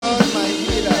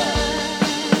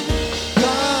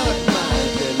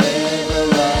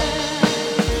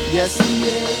Yes, he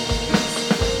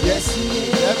is. Yes, he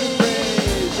is. Every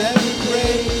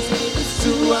praise is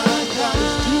to our God.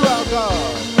 It's to our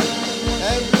God.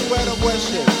 Every word of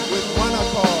worship with one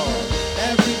accord.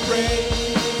 Every praise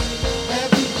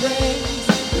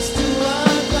is to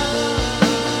our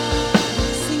God.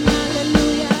 Sing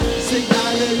hallelujah. Sing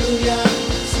hallelujah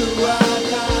to our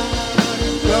God.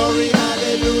 Glory,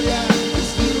 hallelujah is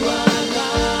to our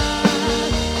God.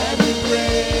 Every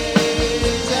praise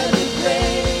is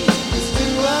to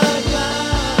our God.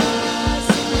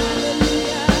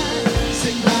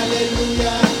 Sing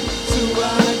hallelujah to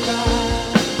our God.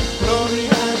 Glory,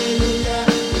 hallelujah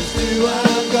is to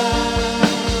our God.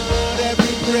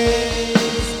 Every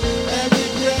praise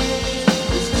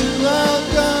is to our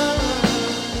God.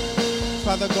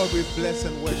 Father God, we bless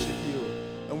and worship you.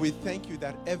 And we thank you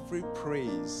that every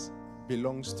praise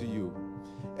belongs to you.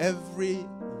 Every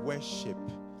worship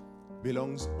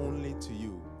belongs only to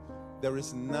you. There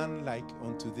is none like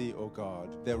unto thee, O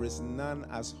God. There is none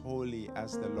as holy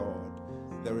as the Lord.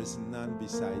 There is none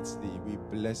besides thee. We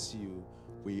bless you.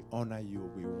 We honor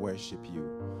you. We worship you.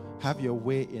 Have your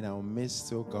way in our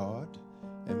midst, O God,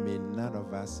 and may none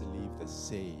of us leave the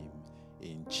same.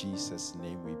 In Jesus'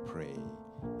 name we pray.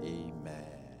 Amen.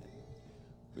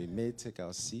 We may take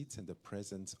our seats in the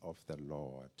presence of the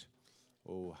Lord.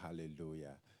 Oh,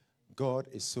 hallelujah. God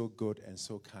is so good and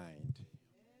so kind.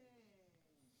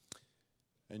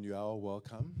 And you are all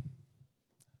welcome.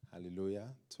 Hallelujah.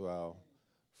 To our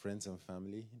Friends and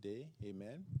Family Day.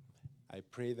 Amen. I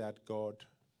pray that God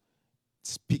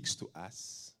speaks to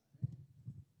us,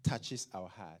 touches our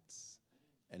hearts,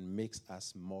 and makes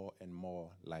us more and more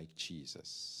like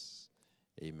Jesus.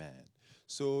 Amen.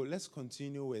 So let's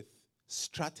continue with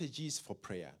strategies for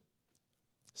prayer.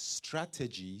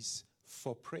 Strategies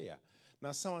for prayer.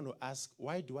 Now, someone will ask,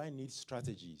 why do I need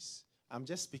strategies? I'm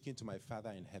just speaking to my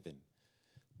Father in heaven.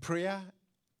 Prayer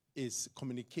is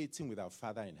communicating with our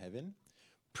Father in heaven.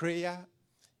 Prayer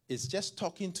is just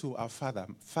talking to our Father.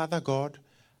 Father God,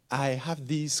 I have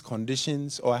these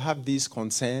conditions or I have these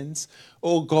concerns.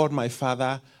 Oh God, my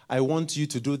Father, I want you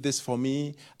to do this for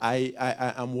me.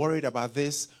 I'm worried about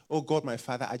this. Oh God, my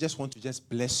Father, I just want to just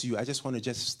bless you. I just want to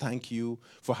just thank you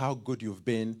for how good you've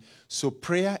been. So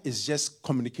prayer is just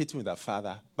communicating with our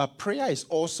Father. But prayer is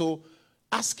also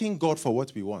asking God for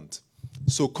what we want.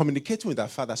 So communicating with our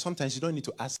Father, sometimes you don't need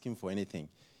to ask him for anything.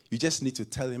 You just need to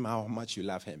tell him how much you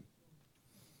love him.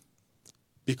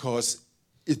 Because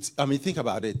think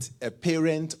about it. A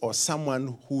parent or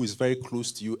someone who is very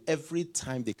close to you, every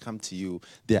time they come to you,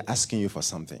 they're asking you for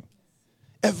something.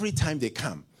 Every time they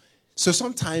come. So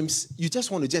sometimes you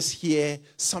just want to just hear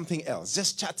something else,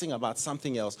 just chatting about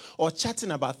something else, or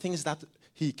chatting about things that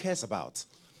he cares about.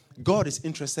 God is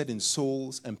interested in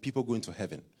souls and people going to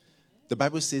heaven. The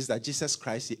Bible says that Jesus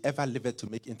Christ, he ever lived to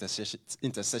make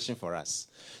intercession for us.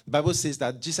 The Bible says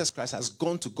that Jesus Christ has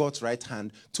gone to God's right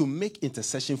hand to make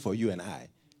intercession for you and I.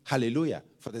 Hallelujah,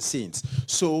 for the saints.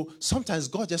 So sometimes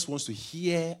God just wants to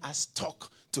hear us talk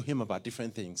to him about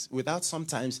different things without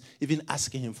sometimes even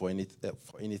asking him for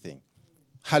anything.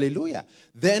 Hallelujah.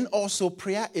 Then also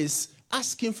prayer is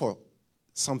asking for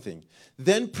something.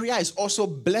 Then prayer is also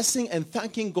blessing and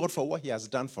thanking God for what he has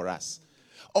done for us.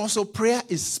 Also, prayer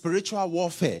is spiritual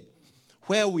warfare,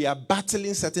 where we are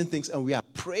battling certain things and we are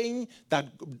praying that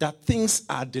things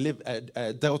are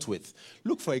dealt with.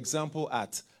 Look, for example,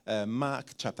 at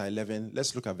Mark chapter 11.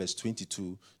 Let's look at verse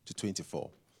 22 to 24.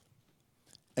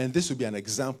 And this will be an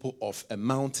example of a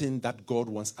mountain that God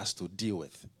wants us to deal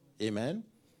with. Amen?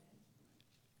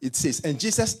 It says, and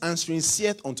Jesus answering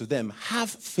saith unto them, have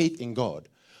faith in God.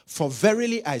 For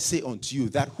verily I say unto you,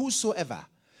 that whosoever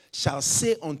shall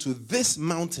say unto this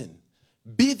mountain,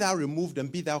 be thou removed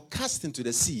and be thou cast into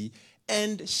the sea,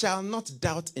 and shall not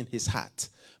doubt in his heart,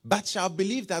 but shall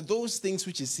believe that those things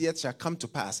which he saith shall come to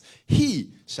pass,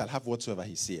 he shall have whatsoever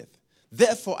he saith.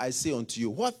 Therefore I say unto you,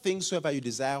 what things soever you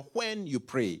desire when you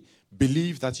pray,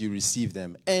 believe that you receive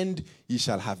them, and ye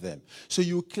shall have them. So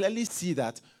you clearly see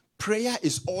that prayer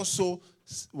is also,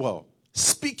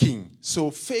 speaking.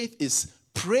 So faith is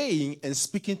praying and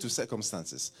speaking to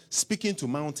circumstances, speaking to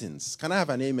mountains. Can I have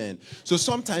an amen? So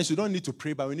sometimes we don't need to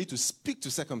pray, but we need to speak to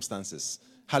circumstances.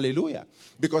 Hallelujah.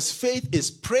 Because faith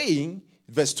is praying,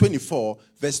 verse 24,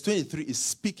 verse 23 is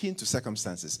speaking to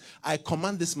circumstances. I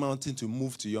command this mountain to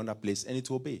move to yonder place, and it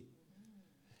will obey.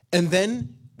 And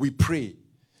then we pray.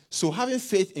 So having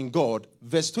faith in God,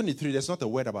 verse 23, there's not a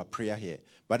word about prayer here,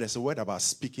 but there's a word about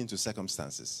speaking to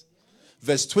circumstances.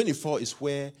 Verse 24 is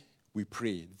where we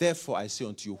pray. Therefore, I say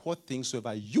unto you, what things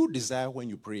soever you desire when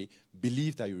you pray,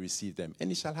 believe that you receive them, and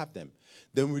you shall have them.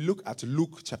 Then we look at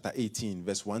Luke chapter 18,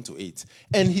 verse 1 to 8.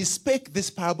 And he spake this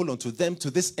parable unto them to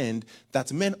this end,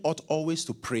 that men ought always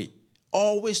to pray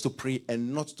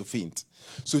and not to faint.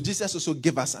 So Jesus also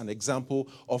gave us an example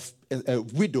of a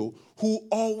widow who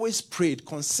always prayed,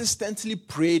 consistently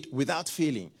prayed without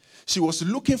failing. She was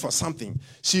looking for something.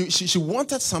 She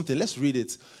wanted something. Let's read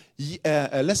it.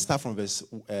 Let's start from verse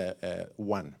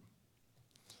 1.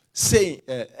 Saying,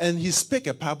 and he spake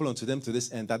a parable unto them to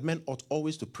this end, that men ought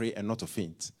always to pray and not to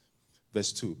faint.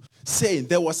 Verse 2. Saying,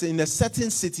 there was in a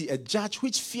certain city a judge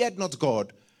which feared not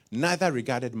God, neither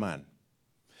regarded man.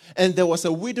 And there was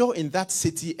a widow in that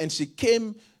city, and she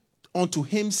came unto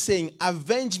him, saying,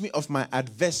 avenge me of my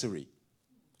adversary.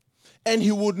 And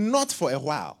he would not for a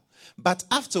while. But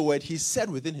afterward he said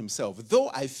within himself, though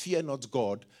I fear not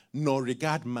God, nor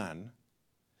regard man,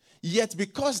 yet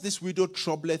because this widow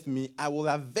troubleth me, I will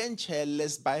avenge her,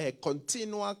 lest by her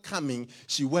continual coming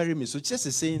she weary me. So Jesus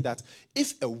is saying that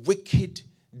if a wicked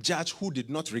judge who did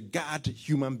not regard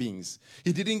human beings,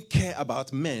 he didn't care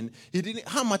about men,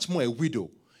 how much more a widow?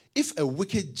 If a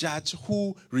wicked judge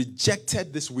who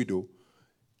rejected this widow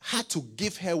had to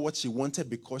give her what she wanted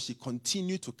because she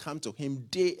continued to come to him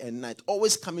day and night,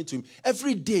 always coming to him.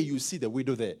 Every day you see the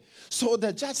widow there. So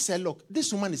the judge said, look,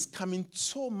 this woman is coming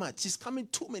so much. She's coming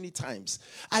too many times.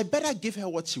 I better give her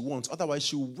what she wants, otherwise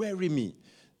she'll weary me.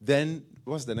 Then,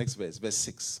 what's the next verse? Verse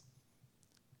 6.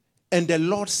 And the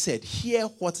Lord said, hear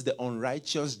what the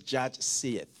unrighteous judge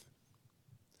saith.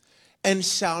 And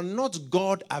shall not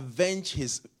God avenge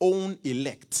his own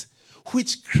elect,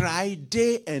 which cry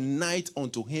day and night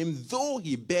unto him, though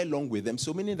he bear long with them?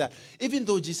 So meaning that even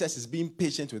though Jesus is being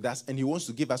patient with us and he wants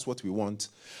to give us what we want,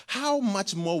 how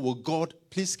much more will God,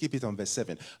 please keep it on verse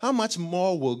 7, how much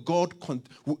more will God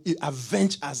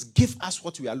avenge us, give us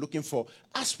what we are looking for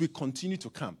as we continue to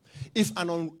come? If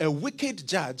a wicked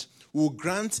judge will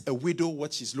grant a widow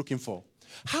what she's looking for,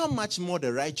 how much more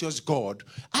the righteous God,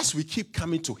 as we keep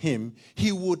coming to him,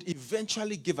 he would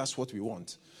eventually give us what we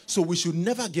want. So we should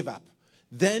never give up.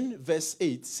 Then verse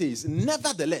 8 says,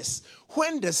 nevertheless,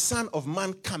 when the Son of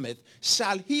Man cometh,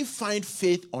 shall he find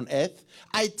faith on earth?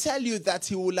 I tell you that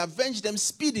he will avenge them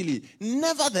speedily.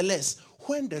 Nevertheless,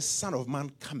 when the Son of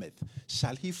Man cometh,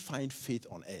 shall he find faith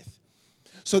on earth?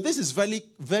 So this is very,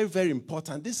 very, very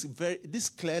important. This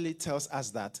clearly tells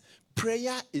us that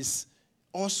prayer is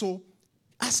also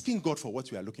asking God for what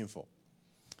we are looking for.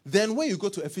 Then when you go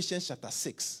to Ephesians chapter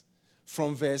 6,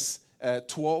 from verse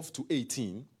 12 to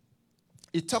 18,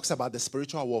 it talks about the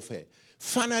spiritual warfare.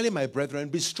 Finally, my brethren,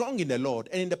 be strong in the Lord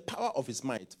and in the power of his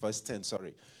might. Verse 10,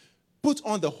 sorry. Put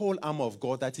on the whole armor of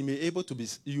God, that you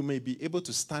may be able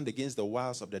to stand against the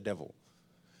wiles of the devil.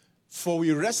 For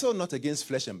we wrestle not against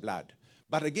flesh and blood,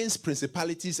 but against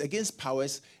principalities, against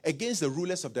powers, against the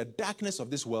rulers of the darkness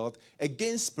of this world,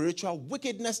 against spiritual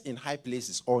wickedness in high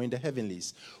places or in the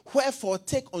heavenlies. Wherefore,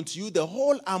 take unto you the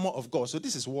whole armor of God. So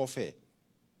this is warfare.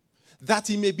 That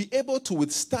he may be able to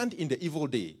withstand in the evil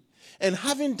day. And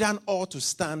having done all to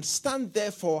stand, stand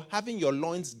therefore, having your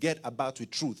loins girt about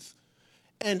with truth,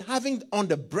 and having on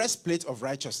the breastplate of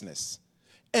righteousness,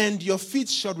 and your feet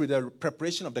shod with the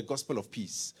preparation of the gospel of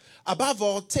peace. Above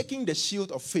all, taking the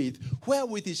shield of faith,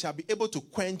 wherewith ye shall be able to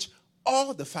quench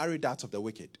all the fiery darts of the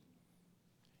wicked.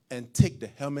 And take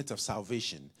the helmet of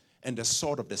salvation and the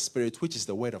sword of the Spirit, which is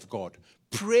the word of God,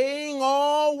 praying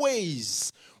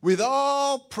always with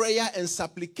all prayer and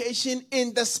supplication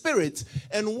in the Spirit,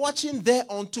 and watching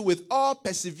thereunto with all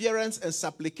perseverance and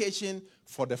supplication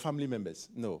for the family members.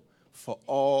 No, for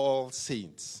all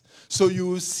saints. So you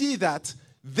will see that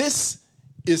this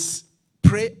is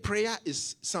prayer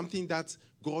is something that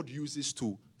God uses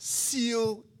to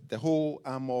seal the whole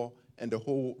armor and the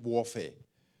whole warfare.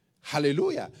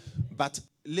 Hallelujah. But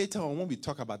later on, when we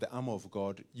talk about the armor of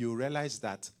God, you realize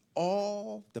that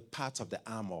all the parts of the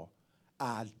armor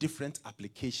are different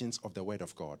applications of the word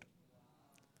of God.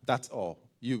 That's all.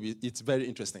 It's very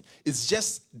interesting. It's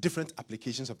just different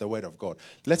applications of the word of God.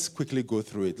 Let's quickly go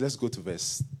through it. Let's go to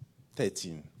verse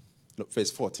 13. No,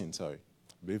 verse 14, sorry.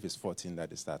 I believe it's 14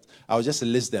 that is that. I'll just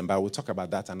list them, but we'll talk about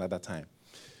that another time.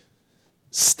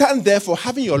 Stand therefore,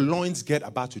 having your loins girt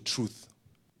about with truth,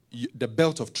 the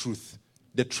belt of truth,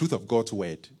 the truth of God's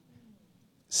word,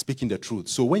 speaking the truth.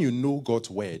 So when you know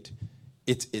God's word,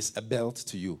 it is a belt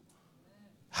to you.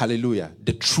 Hallelujah.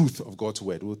 The truth of God's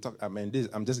word. We'll talk.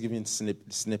 I'm just giving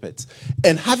snippets.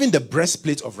 And having the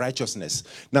breastplate of righteousness.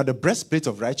 Now, the breastplate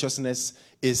of righteousness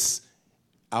is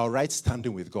our right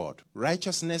standing with God.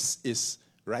 Righteousness is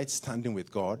right standing with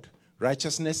God.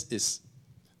 Righteousness is,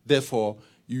 therefore,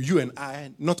 You and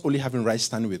I, not only having right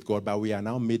standing with God, but we are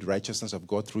now made righteousness of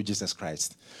God through Jesus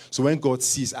Christ. So when God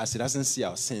sees us, he doesn't see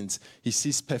our sins. He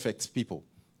sees perfect people.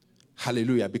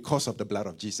 Hallelujah. Because of the blood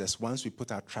of Jesus, once we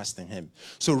put our trust in him.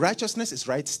 So righteousness is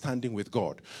right standing with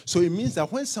God. So it means that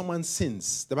when someone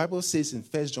sins, the Bible says in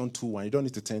 1 John 2:1, you don't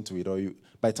need to turn to it, or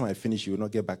by the time I finish, you will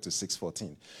not get back to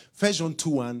 6:14. 1 John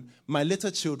 2:1, my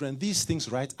little children, these things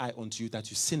write I unto you, that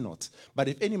you sin not. But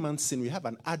if any man sin, we have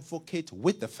an advocate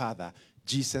with the Father,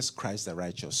 Jesus Christ the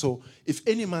righteous. So if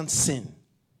any man sin,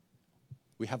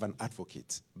 we have an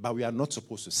advocate, but we are not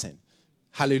supposed to sin.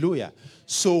 Hallelujah.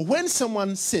 So when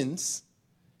someone sins,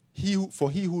 he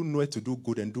who knoweth to do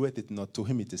good and doeth it not, to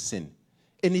him it is sin.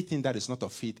 Anything that is not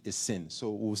of faith is sin.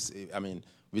 So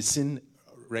we sin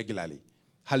regularly.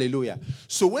 Hallelujah.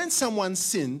 So when someone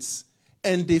sins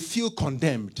and they feel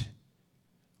condemned,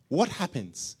 what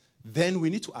happens? Then we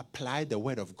need to apply the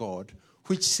word of God,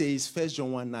 which says, 1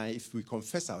 John 1:9, if we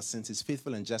confess our sins, he's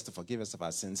faithful and just to forgive us of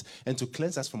our sins and to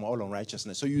cleanse us from all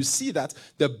unrighteousness. So you see that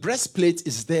the breastplate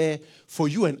is there for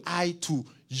you and I to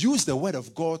use the word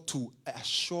of God to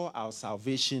assure our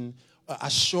salvation,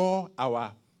 assure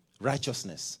our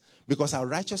righteousness. Because our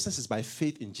righteousness is by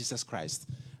faith in Jesus Christ.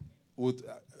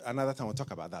 Another time we'll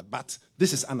talk about that. But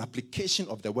this is an application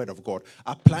of the word of God.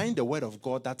 Applying the word of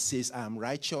God that says, I am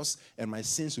righteous and my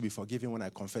sins will be forgiven when I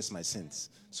confess my sins.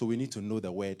 So we need to know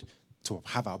the word to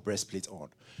have our breastplate on.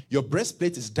 Your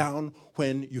breastplate is down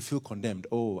when you feel condemned.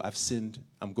 Oh, I've sinned.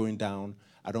 I'm going down.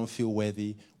 I don't feel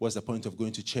worthy. What's the point of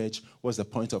going to church? What's the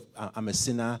point of, I'm a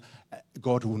sinner.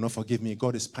 God will not forgive me.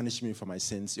 God is punishing me for my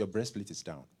sins. Your breastplate is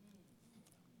down.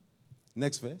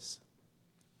 Next verse.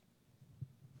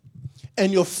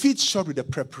 And your feet shod with the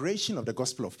preparation of the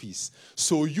gospel of peace.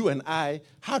 So you and I,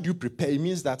 how do you prepare? It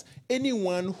means that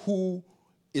anyone who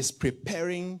is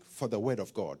preparing for the word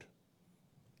of God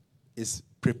is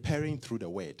preparing through the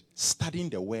word, studying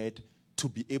the word to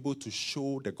be able to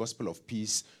show the gospel of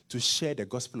peace, to share the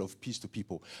gospel of peace to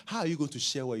people. How are you going to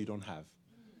share what you don't have?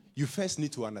 You first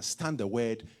need to understand the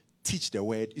word, teach the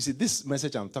word. You see, this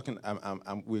message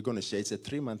we're going to share, it's a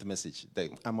 3-month message, the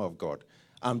armor of God.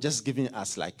 I'm just giving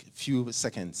us like a few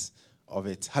seconds of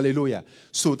it. Hallelujah.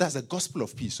 So that's the gospel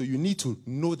of peace. So you need to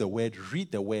know the word,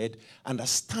 read the word,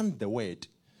 understand the word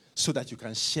so that you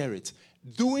can share it.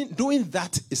 Doing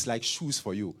that is like shoes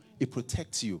for you. It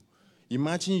protects you.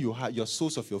 Imagine you have your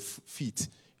soles of your feet.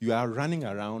 You are running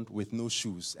around with no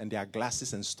shoes and there are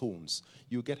glasses and stones.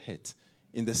 You get hurt.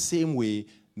 In the same way,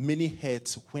 many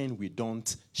hurt when we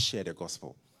don't share the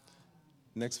gospel.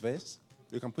 Next verse.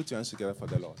 You can put your hands together for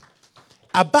the Lord.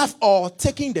 Above all,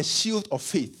 taking the shield of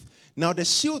faith. Now, the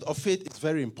shield of faith is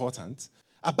very important.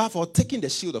 Above all, taking the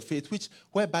shield of faith,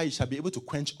 whereby you shall be able to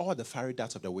quench all the fiery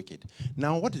darts of the wicked.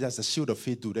 Now, what does the shield of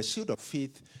faith do? The shield of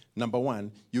faith, number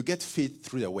one, you get faith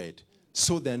through the word.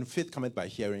 So then, faith cometh by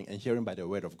hearing, and hearing by the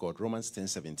word of God. Romans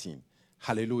 10:17.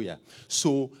 Hallelujah.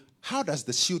 So, how does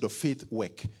the shield of faith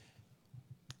work?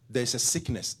 There's a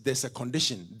sickness, there's a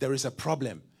condition, there is a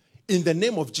problem. In the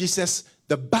name of Jesus,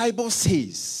 the Bible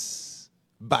says,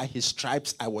 by his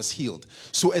stripes I was healed.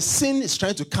 So a sin is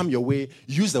trying to come your way,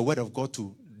 use the word of God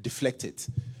to deflect it.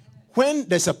 When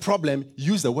there's a problem,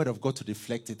 use the word of God to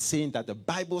deflect it, saying that the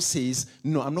Bible says,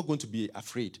 no, I'm not going to be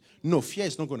afraid. No, fear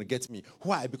is not going to get me.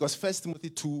 Why? Because 1 Timothy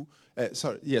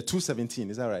 2:17,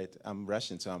 is that right? I'm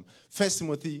rushing to 1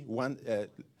 Timothy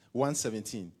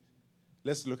 1:17.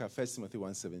 Let's look at 1 Timothy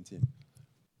 1:17.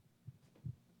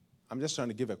 I'm just trying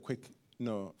to give a quick,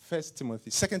 2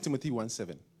 Timothy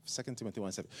 1:7. 2 Timothy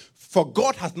 1:7. For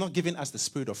God hath not given us the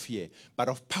spirit of fear, but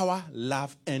of power,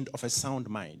 love, and of a sound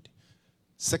mind.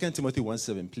 2 Timothy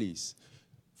 1:7, please.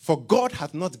 For God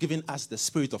hath not given us the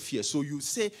spirit of fear. So you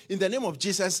say, in the name of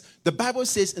Jesus, the Bible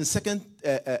says in 2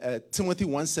 Timothy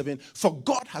 1:7, for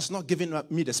God has not given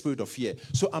me the spirit of fear.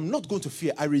 So I'm not going to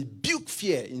fear. I rebuke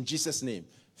fear in Jesus' name.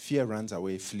 Fear runs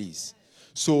away, flees.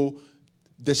 So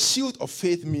the shield of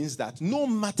faith means that no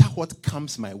matter what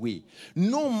comes my way,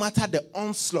 no matter the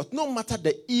onslaught, no matter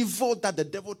the evil that the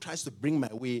devil tries to bring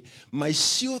my way, my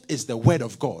shield is the word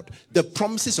of God, the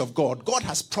promises of God. God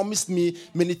has promised me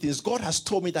many things. God has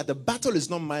told me that the battle is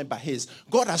not mine but his.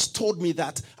 God has told me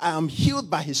that I am healed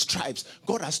by his stripes.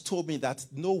 God has told me that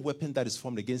no weapon that is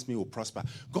formed against me will prosper.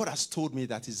 God has told me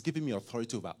that he's giving me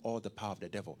authority over all the power of the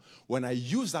devil. When I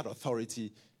use that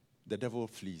authority, the devil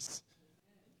flees.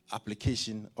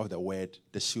 Application of the word,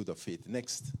 the shield of faith.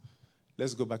 Next,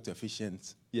 let's go back to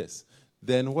Ephesians. Yes.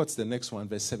 Then what's the next one?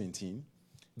 Verse 17.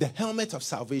 The helmet of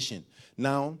salvation.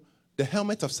 Now, the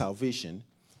helmet of salvation,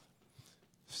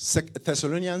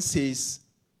 Thessalonians says,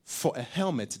 for a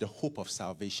helmet, the hope of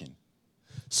salvation.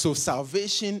 So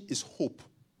salvation is hope.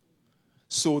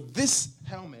 So this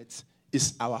helmet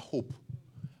is our hope.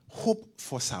 Hope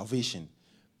for salvation.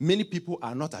 Many people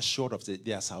are not assured of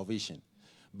their salvation.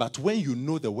 But when you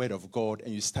know the word of God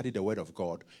and you study the word of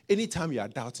God, anytime you are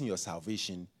doubting your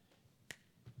salvation,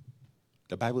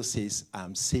 the Bible says, I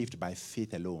am saved by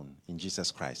faith alone in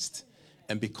Jesus Christ.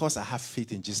 And because I have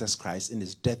faith in Jesus Christ, in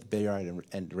his death, burial,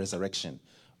 and resurrection,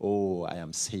 oh, I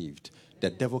am saved. The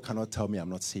devil cannot tell me I'm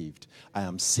not saved. I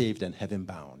am saved and heaven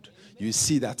bound. You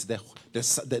see that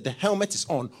the helmet is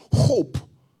on. Hope.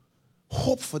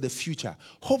 Hope for the future.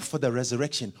 Hope for the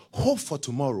resurrection. Hope for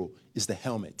tomorrow is the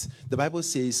helmet. The Bible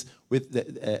says,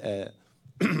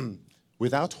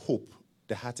 without hope,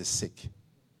 the heart is sick.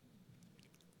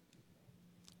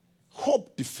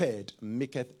 Hope deferred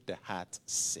maketh the heart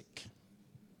sick.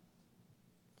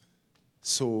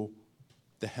 So,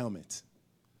 the helmet.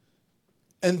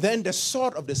 And then the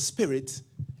sword of the Spirit,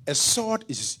 a sword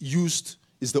is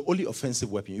the only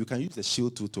offensive weapon. You can use the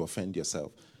shield to offend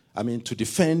yourself. I mean, to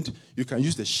defend, you can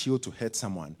use the shield to hurt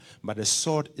someone. But the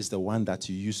sword is the one that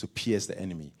you use to pierce the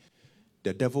enemy.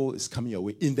 The devil is coming your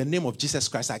way. In the name of Jesus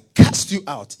Christ, I cast you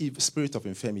out, spirit of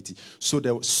infirmity. So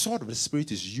the sword of the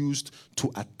Spirit is used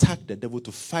to attack the devil,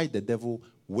 to fight the devil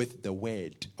with the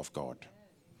word of God.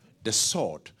 The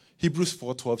sword. Hebrews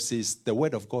 4:12 says, the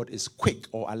word of God is quick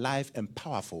or alive and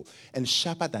powerful and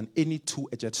sharper than any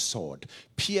two-edged sword,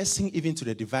 piercing even to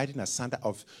the dividing asunder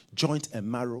of joint and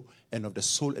marrow and of the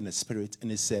soul and the spirit,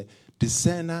 and is a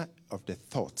discerner of the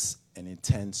thoughts and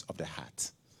intents of the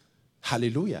heart.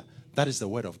 Hallelujah. That is the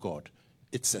word of God.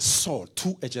 It's a sword,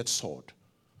 two-edged sword.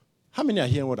 How many are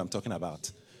hearing what I'm talking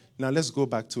about? Now let's go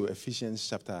back to Ephesians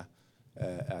chapter,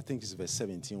 I think it's verse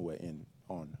 17 we're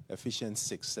on. Ephesians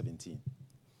 6:17.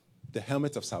 The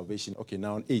helmet of salvation. Okay,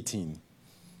 now 18.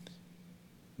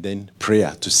 Then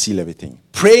prayer to seal everything.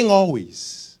 Praying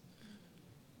always.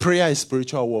 Prayer is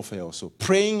spiritual warfare also.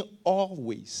 Praying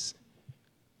always.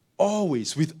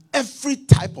 Always, with every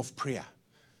type of prayer.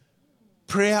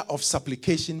 Prayer of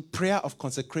supplication, prayer of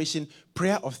consecration,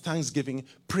 prayer of thanksgiving,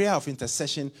 prayer of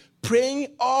intercession,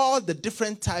 praying all the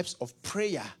different types of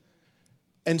prayer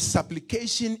and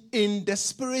supplication in the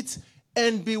Spirit,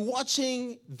 and be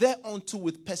watching thereunto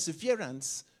with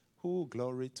perseverance. Oh,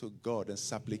 glory to God, and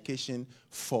supplication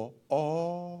for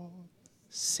all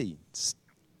saints.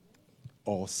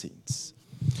 All saints.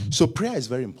 So prayer is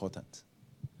very important.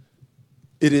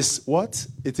 It is what?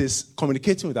 It is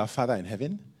communicating with our Father in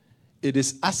heaven. It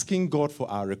is asking God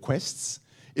for our requests.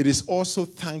 It is also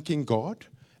thanking God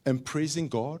and praising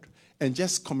God and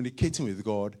just communicating with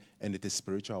God, and it is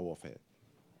spiritual warfare.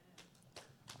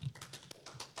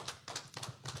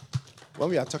 When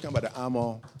we are talking about the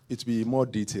armor, it will be more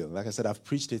detailed. Like I said, I've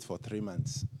preached it for 3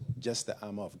 months, just the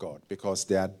armor of God, because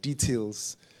there are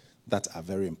details that are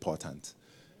very important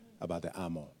about the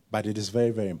armor. But it is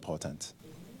very, very important.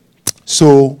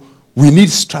 So we need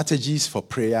strategies for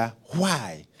prayer.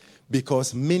 Why?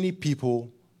 Because many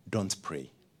people don't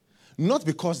pray. Not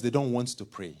because they don't want to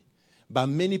pray, but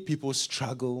many people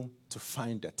struggle to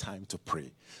find the time to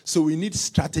pray. So we need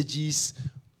strategies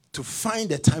to find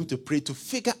the time to pray, to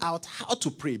figure out how to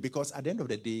pray, because at the end of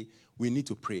the day, we need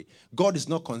to pray. God is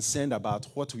not concerned about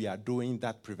what we are doing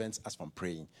that prevents us from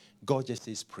praying. God just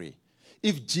says pray.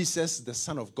 If Jesus, the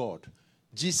Son of God,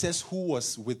 Jesus who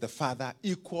was with the Father,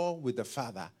 equal with the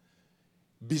Father,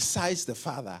 besides the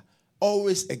Father,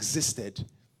 always existed,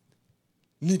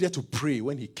 needed to pray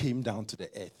when he came down to the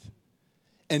earth,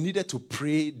 and needed to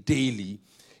pray daily,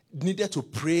 needed to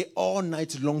pray all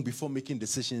night long before making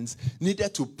decisions,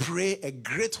 needed to pray a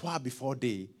great while before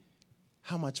day,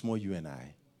 how much more you and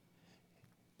I?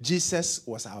 Jesus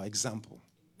was our example.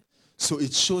 So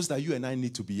it shows that you and I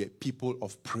need to be a people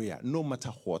of prayer, no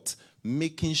matter what,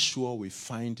 making sure we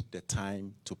find the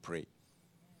time to pray.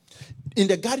 In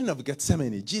the Garden of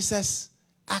Gethsemane, Jesus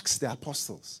asked the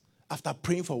apostles, after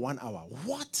praying for 1 hour,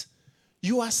 what?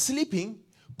 You are sleeping?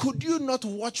 Could you not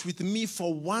watch with me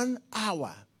for 1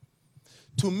 hour?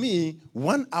 To me,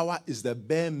 1 hour is the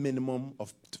bare minimum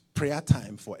of prayer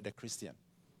time for the Christian.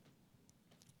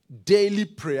 Daily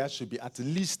prayer should be at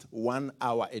least 1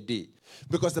 hour a day.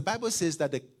 Because the Bible says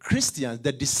that the Christians,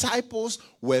 the disciples,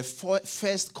 were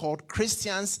first called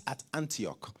Christians at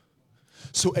Antioch.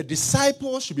 So a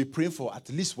disciple should be praying for at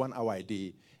least 1 hour a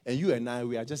day. And you and I,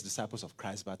 we are just disciples of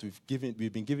Christ, but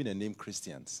we've been given the name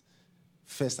Christians,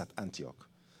 first at Antioch.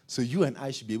 So you and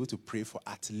I should be able to pray for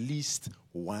at least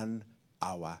 1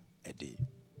 hour a day.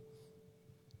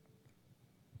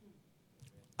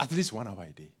 At least 1 hour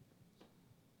a day.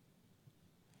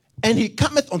 And he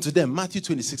cometh unto them, Matthew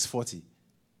 26:40.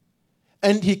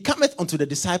 And he cometh unto the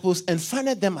disciples and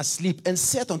findeth them asleep and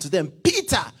said unto them,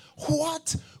 Peter,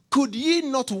 what? Could ye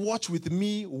not watch with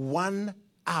me 1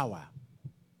 hour?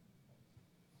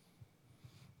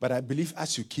 But I believe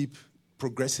as you keep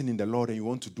progressing in the Lord and you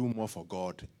want to do more for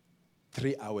God,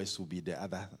 3 hours will be the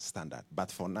other standard.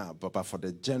 But for now, but for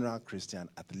the general Christian,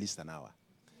 at least an hour.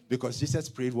 Because Jesus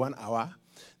prayed 1 hour,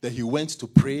 then he went to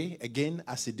pray again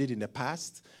as he did in the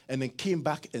past, and then came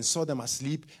back and saw them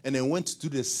asleep, and then went to do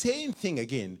the same thing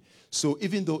again. So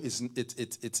even though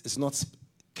it's not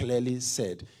clearly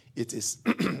said, it is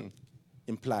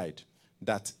implied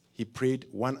that he prayed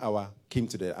 1 hour, came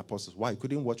to the apostles. Why? He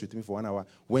couldn't watch with me for 1 hour,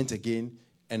 went again,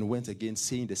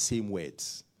 saying the same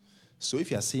words. So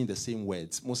if you are saying the same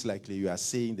words, most likely you are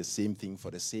saying the same thing for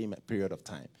the same period of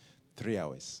time, 3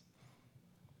 hours.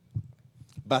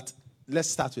 But let's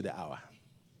start with the hour.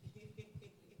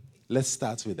 Let's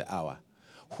start with the hour.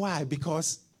 Why?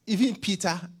 Because even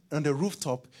Peter on the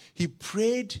rooftop, he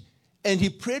prayed, and he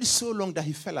prayed so long that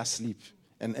he fell asleep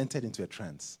and entered into a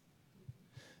trance.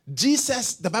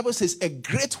 Jesus, the Bible says, a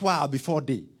great while before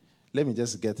day. Let me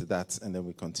just get to that and then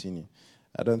we continue.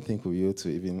 I don't think we ought to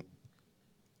even...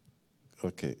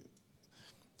 Okay.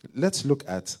 Let's look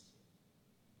at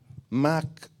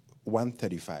Mark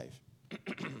 1:35.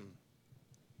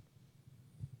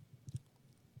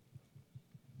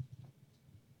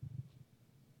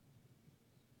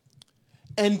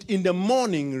 And in the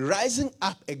morning, rising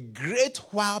up a great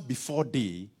while before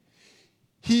day,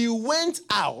 he went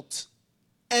out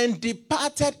and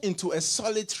departed into a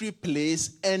solitary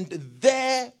place and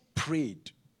there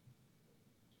prayed.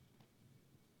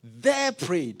 There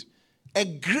prayed. A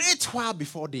great while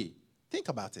before day. Think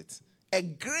about it. A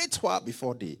great while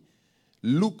before day.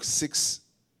 Luke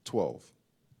 6:12.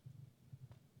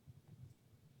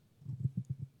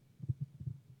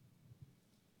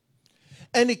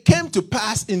 And it came to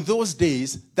pass in those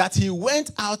days that he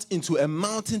went out into a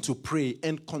mountain to pray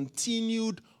and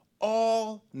continued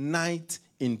all night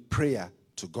in prayer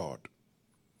to God.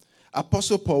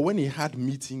 Apostle Paul, when he had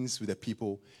meetings with the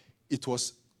people, it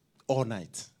was all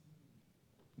night.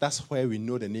 That's where we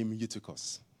know the name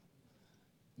Eutychus,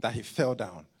 that he fell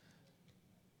down.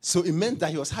 So it meant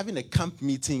that he was having a camp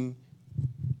meeting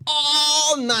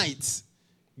all night.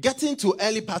 Getting to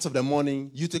early part of the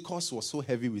morning, Eutychus was so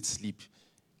heavy with sleep,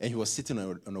 and he was sitting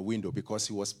on a window because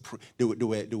he was they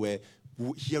were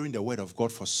hearing the word of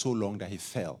God for so long that he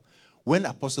fell. When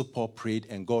Apostle Paul prayed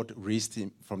and God raised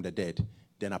him from the dead,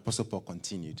 then Apostle Paul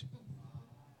continued.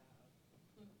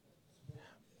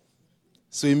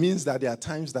 So it means that there are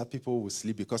times that people will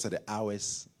sleep because of the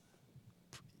hours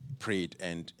prayed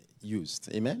and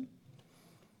used. Amen?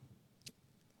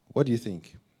 What do you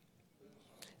think?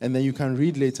 And then you can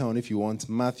read later on if you want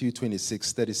Matthew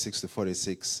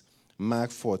 26:36-46,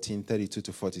 Mark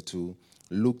 14:32-42,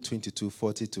 Luke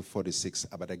 22:40-46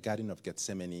 about the Garden of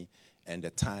Gethsemane and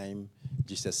the time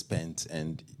Jesus spent,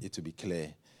 and it will be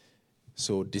clear.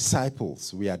 So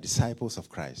disciples, we are disciples of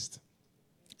Christ.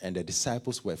 And the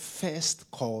disciples were first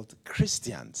called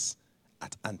Christians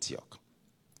at Antioch.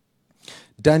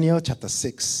 Daniel chapter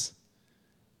 6,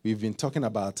 we've been talking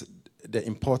about the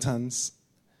importance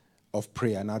of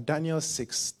prayer. Now, Daniel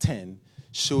 6:10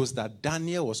 shows that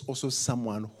Daniel was also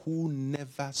someone who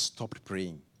never stopped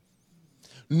praying.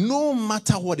 No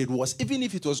matter what it was, even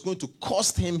if it was going to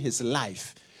cost him his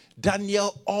life,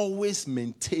 Daniel always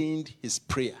maintained his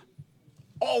prayer.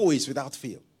 Always without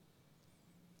fail.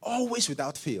 Always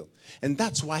without fail. And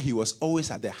that's why he was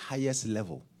always at the highest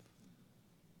level.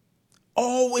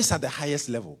 Always at the highest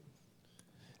level.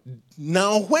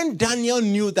 Now, when Daniel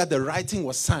knew that the writing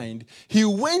was signed, he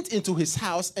went into his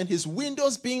house, and his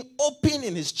windows being open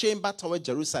in his chamber toward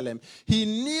Jerusalem, he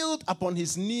kneeled upon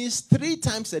his knees 3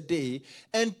 times a day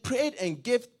and prayed and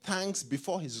gave thanks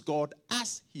before his God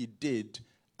as he did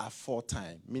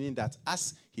aforetime, meaning that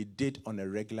as he did on a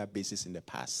regular basis in the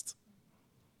past.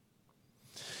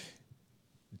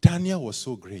 Daniel was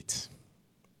so great.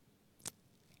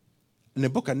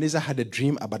 Nebuchadnezzar had a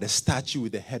dream about a statue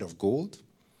with a head of gold,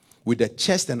 with the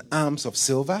chest and arms of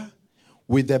silver,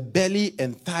 with the belly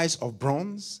and thighs of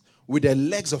bronze, with the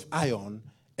legs of iron,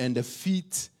 and the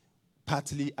feet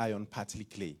partly iron, partly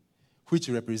clay, which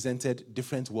represented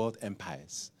different world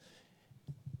empires.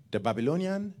 The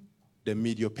Babylonian, the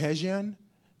Medo-Persian,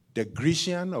 the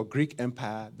Grecian or Greek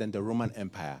Empire, then the Roman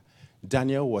Empire.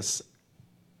 Daniel was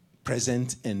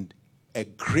present and a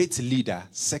great leader,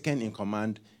 second in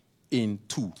command in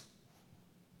 2.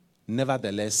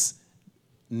 Nevertheless,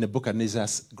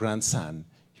 Nebuchadnezzar's grandson,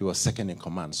 he was second in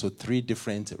command. So 3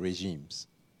 different regimes.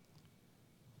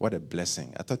 What a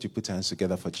blessing. I thought you put your hands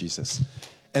together for Jesus.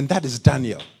 And that is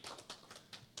Daniel.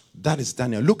 That is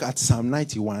Daniel. Look at Psalm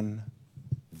 91,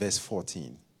 verse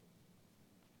 14.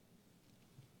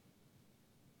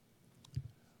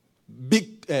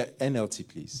 Big NLT,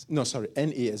 please. No, sorry,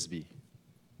 NASB.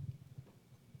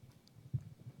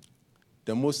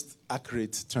 The most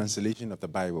accurate translation of the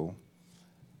Bible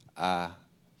are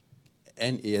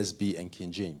NASB and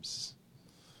King James.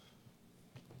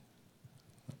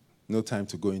 No time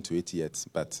to go into it yet,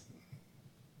 but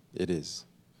it is.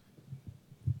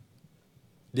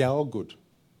 They are all good.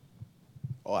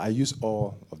 Or I use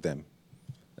all of them,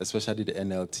 especially the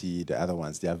NLT, the other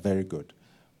ones. They are very good.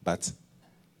 But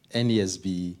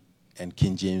NASB and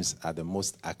King James are the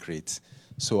most accurate.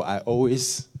 So I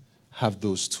always have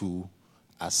those two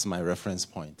as my reference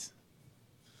point.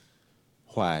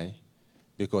 Why?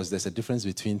 Because there's a difference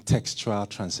between textual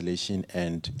translation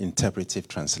and interpretive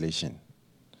translation.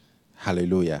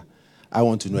 Hallelujah. I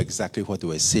want to know exactly what they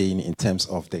were saying in terms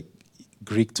of the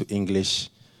Greek to English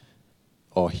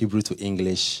or Hebrew to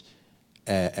English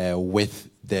with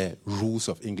the rules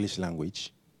of English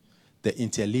language. The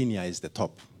interlinear is the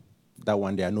top. That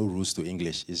one, there are no rules to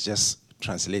English. It's just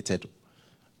translated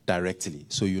directly,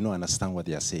 so you don't understand what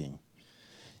they are saying.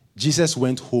 Jesus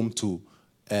went home to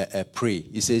pray.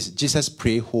 He says, Jesus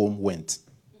prayed home went,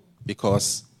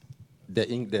 because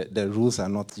the rules are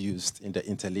not used in the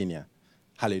interlinear.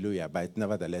 Hallelujah. But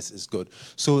nevertheless, it's good.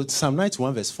 So Psalm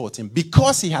 91 verse 14,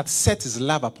 because he had set his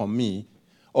love upon me,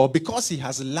 or because he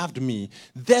has loved me,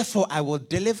 therefore I will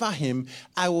deliver him.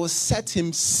 I will set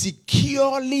him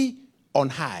securely on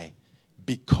high,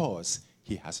 because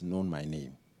he has known my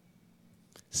name.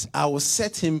 I will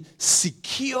set him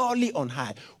securely on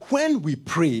high. When we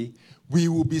pray, we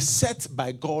will be set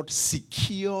by God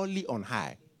securely on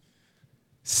high.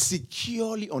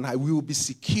 Securely on high. We will be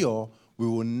secure. We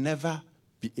will never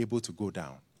be able to go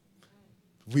down.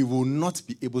 We will not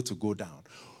be able to go down.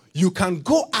 You can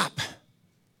go up,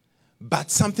 but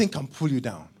something can pull you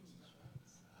down.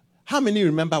 How many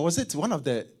remember, was it one of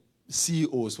the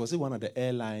CEOs, was it one of the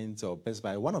airlines or Best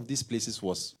Buy? One of these places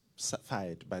was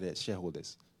fired by the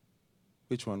shareholders.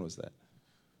 Which one was that?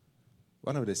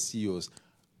 One of the CEOs.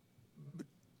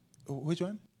 Which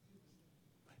one?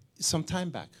 Some time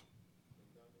back.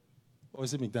 Or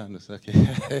is it McDonald's?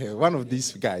 Okay. One of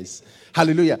these guys,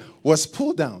 hallelujah, was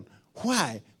pulled down.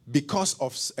 Why? Because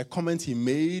of a comment he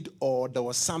made, or there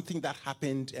was something that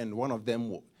happened and one of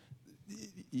them,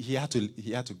 he had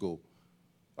to go.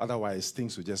 Otherwise,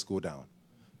 things would just go down.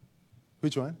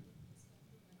 Which one?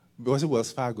 Was it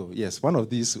Wells Fargo? Yes, one of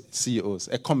these CEOs.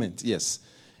 A comment, yes.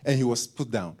 And he was put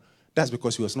down. That's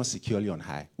because he was not securely on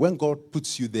high. When God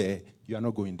puts you there, you are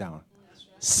not going down. Right.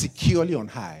 Securely on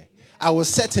high. I will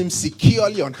set him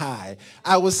securely on high.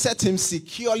 I will set him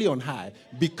securely on high,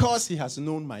 because he has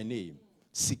known my name.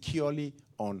 Securely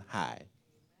on high.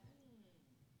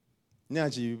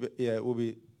 Nyaji, we'll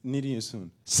be needing you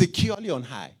soon. Securely on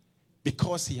high,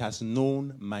 because he has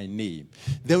known my name.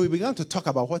 Then we began to talk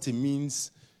about what it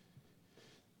means.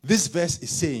 This verse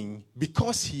is saying,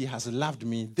 because he has loved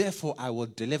me, therefore I will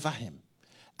deliver him.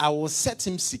 I will set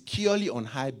him securely on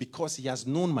high, because he has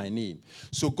known my name.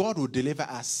 So God will deliver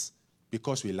us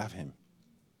because we love him.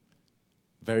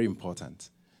 Very important.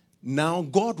 Now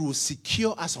God will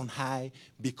secure us on high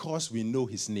because we know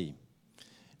his name.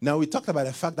 Now we talked about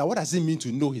the fact that what does it mean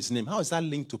to know his name? How is that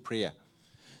linked to prayer?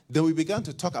 Then we began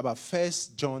to talk about 1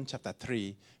 John chapter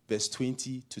 3, verse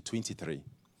 20 to 23.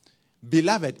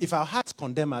 Beloved, if our hearts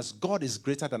condemn us, God is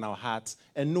greater than our hearts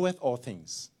and knoweth all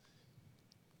things.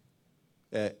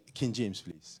 King James,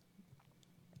 please.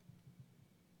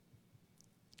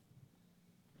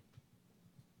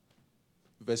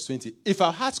 Verse 20. If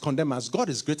our hearts condemn us, God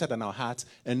is greater than our hearts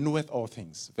and knoweth all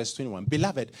things. Verse 21.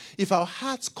 Beloved, if our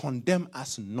hearts condemn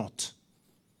us not,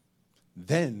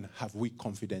 then have we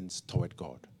confidence toward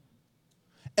God.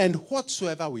 And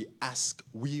whatsoever we ask,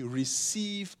 we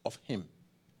receive of him.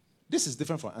 This is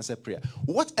different from answered prayer.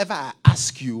 Whatever I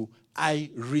ask you, I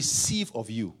receive of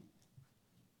you.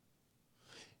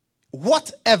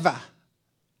 Whatever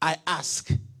I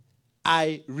ask,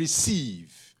 I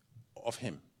receive of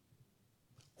him.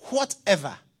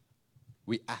 Whatever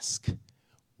we ask,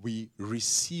 we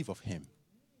receive of him.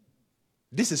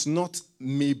 This is not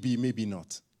maybe, maybe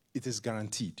not. It is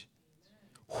guaranteed.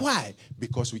 Why?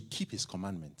 Because we keep his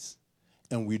commandments.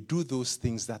 And we do those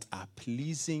things that are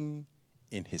pleasing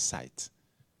in his sight.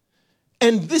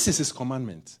 And this is his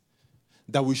commandment,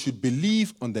 that we should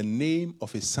believe on the name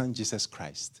of his son Jesus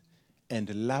Christ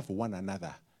and love one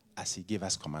another as he gave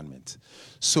us commandment.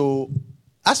 So,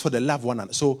 as for the love one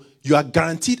another, so you are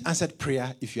guaranteed answered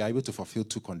prayer if you are able to fulfill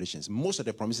two conditions. Most of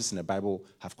the promises in the Bible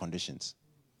have conditions.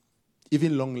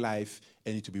 Even long life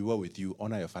and it to be well with you,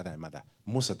 honor your father and mother.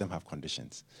 Most of them have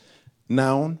conditions.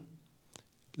 Now,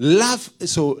 love,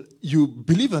 so you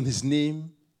believe on his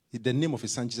name the name of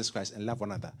his son Jesus Christ and love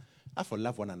one another. After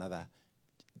love one another,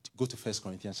 go to 1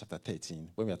 Corinthians chapter 13.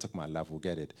 When we are talking about love, we'll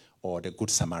get it. Or the Good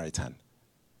Samaritan.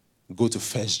 Go to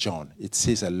 1 John. It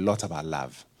says a lot about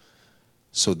love.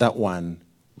 So that one,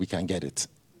 we can get it.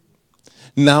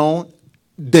 Now,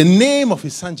 the name of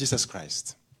his son Jesus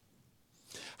Christ.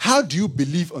 How do you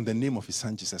believe on the name of his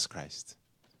son Jesus Christ?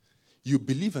 You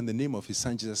believe in the name of his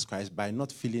son Jesus Christ by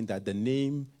not feeling that the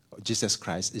name of Jesus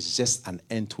Christ is just an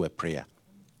end to a prayer.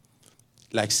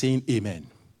 Like saying amen.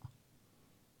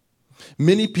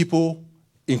 Many people,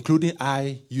 including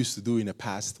I, used to do in the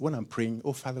past, when I'm praying,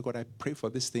 oh, Father God, I pray for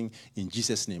this thing in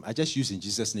Jesus' name. I just use in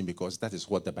Jesus' name because that is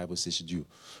what the Bible says to do.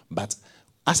 But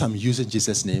as I'm using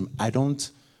Jesus' name, I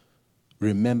don't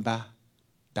remember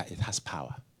that it has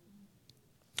power.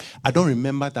 I don't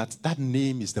remember that that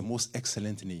name is the most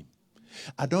excellent name.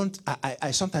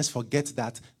 I sometimes forget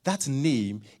that that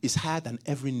name is higher than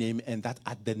every name, and that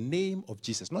at the name of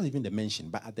Jesus, not even the mention,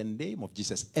 but at the name of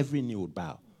Jesus, every knee would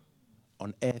bow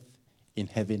on earth, in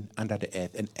heaven, under the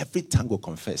earth, and every tongue will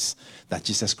confess that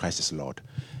Jesus Christ is Lord.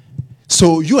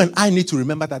 So you and I need to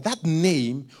remember that that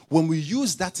name, when we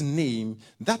use that name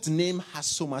has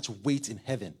so much weight in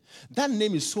heaven. That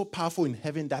name is so powerful in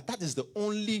heaven that he's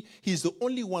the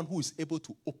only one who is able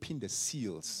to open the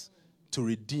seals to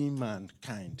redeem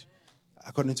mankind.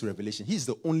 According to Revelation, he's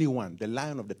the only one, the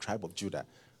Lion of the tribe of Judah.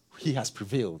 He has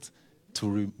prevailed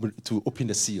to open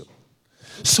the seal.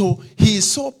 So he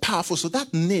is so powerful. So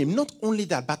that name, not only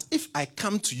that, but if I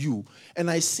come to you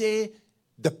and I say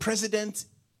the president,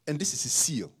 and this is his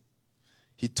seal,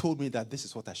 he told me that this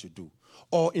is what I should do.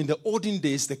 Or in the olden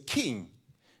days, the king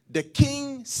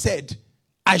said,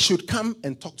 I should come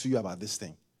and talk to you about this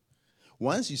thing.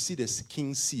 Once you see the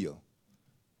king's seal,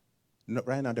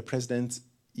 right now the president,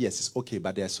 yes, it's okay,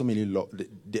 but there are so many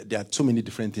there are so many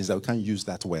different things that we can't use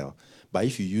that well. But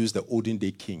if you use the olden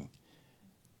day king,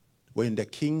 when the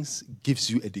king gives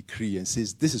you a decree and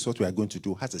says, this is what we are going to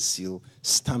do, has a seal,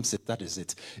 stamps it, that is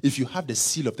it. If you have the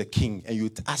seal of the king and you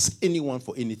ask anyone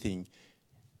for anything,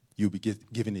 you'll be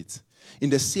given it. In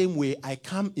the same way, I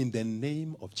come in the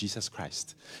name of Jesus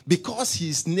Christ. Because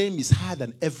his name is higher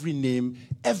than every name,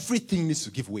 everything needs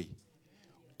to give way.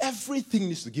 Everything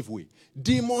needs to give way.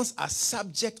 Demons are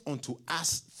subject unto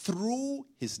us through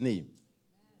his name.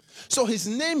 So his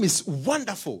name is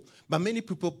wonderful, but many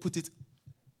people put it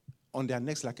on their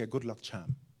necks like a good luck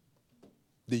charm.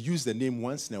 They use the name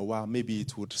once in a while. Maybe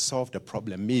it would solve the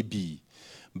problem. Maybe.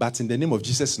 But in the name of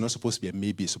Jesus, it's not supposed to be a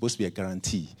maybe. It's supposed to be a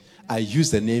guarantee. I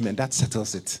use the name and that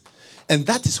settles it. And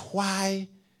that is why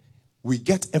we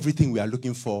get everything we are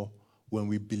looking for when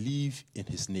we believe in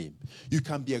his name. You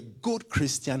can be a good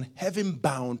Christian,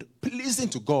 heaven-bound, pleasing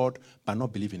to God, but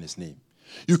not believe in his name.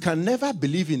 You can never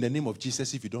believe in the name of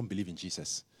Jesus if you don't believe in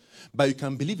Jesus. But you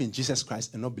can believe in Jesus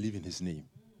Christ and not believe in his name.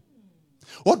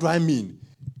 What do I mean?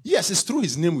 Yes, it's through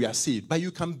his name we are saved, but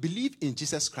you can believe in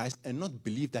Jesus Christ and not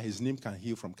believe that his name can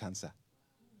heal from cancer.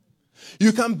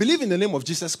 You can believe in the name of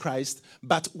Jesus Christ,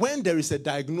 but when there is a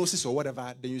diagnosis or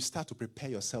whatever, then you start to prepare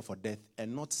yourself for death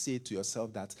and not say to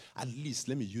yourself that, at least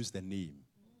let me use the name.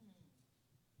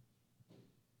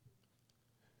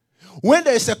 When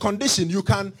there is a condition, you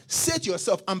can say to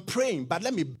yourself, I'm praying, but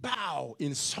let me bow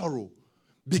in sorrow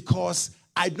because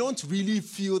I don't really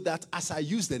feel that as I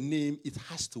use the name, it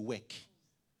has to work.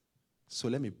 So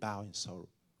let me bow in sorrow.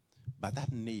 But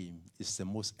that name is the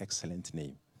most excellent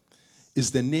name. It's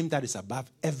the name that is above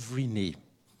every name.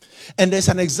 And there's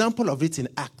an example of it in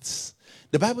Acts.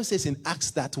 The Bible says in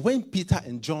Acts that when Peter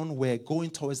and John were going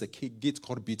towards the gate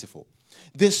called Beautiful,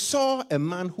 they saw a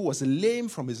man who was lame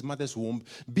from his mother's womb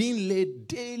being laid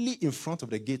daily in front of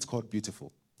the gate called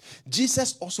Beautiful.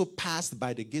 Jesus also passed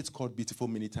by the gate called Beautiful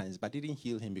many times, but didn't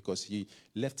heal him because he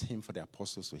left him for the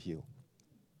apostles to heal.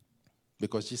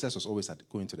 Because Jesus was always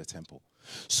going to the temple.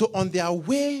 So on their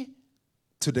way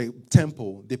to the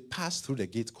temple, they passed through the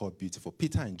gate called Beautiful,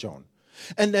 Peter and John.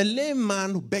 And the lame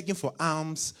man begging for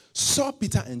alms saw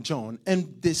Peter and John,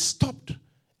 and they stopped,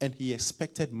 and he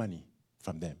expected money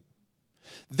from them.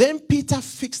 Then Peter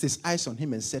fixed his eyes on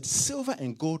him and said, silver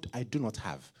and gold I do not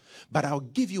have, but I'll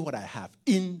give you what I have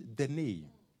in the name.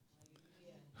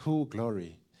 Oh,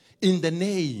 glory. In the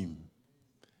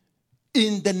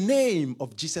name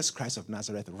of Jesus Christ of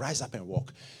Nazareth, rise up and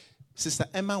walk. Sister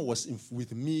Emma was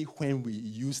with me when we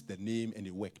used the name and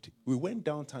it worked. We went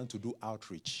downtown to do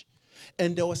outreach.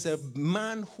 And there was a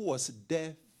man who was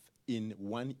deaf in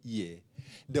one ear.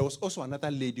 There was also another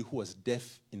lady who was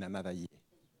deaf in another ear.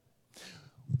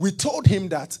 We told him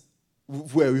that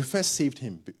where we first saved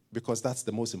him, because that's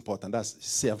the most important.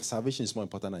 Salvation is more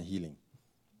important than healing.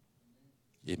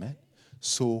 Amen.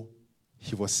 So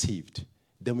he was saved.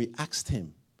 Then we asked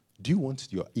him, do you want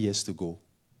your ears to go,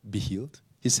 be healed?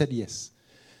 He said yes.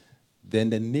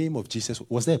 Then the name of Jesus,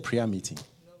 was there a prayer meeting?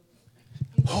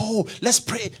 Oh, let's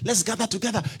pray. Let's gather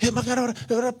together. Hey, my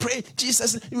God, pray.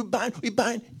 Jesus, we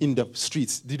bind. In the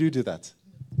streets, did you do that?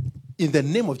 In the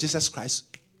name of Jesus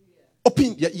Christ,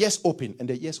 open, your ears open. And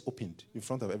the ears opened in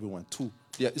front of everyone, too.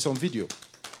 Yeah, it's on video.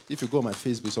 If you go on my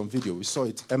Facebook, it's on video. We saw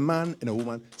it. A man and a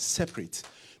woman separate.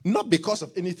 Not because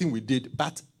of anything we did,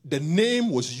 but the name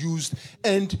was used,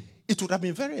 and it would have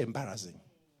been very embarrassing.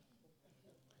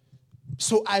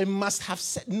 So I must have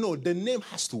said, no, the name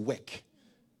has to work.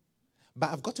 But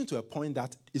I've gotten to a point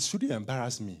that it shouldn't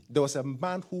embarrass me. There was a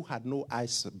man who had no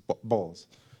eyes balls.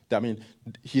 I mean,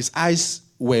 his eyes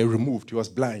were removed. He was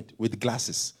blind with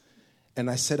glasses. And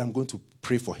I said, I'm going to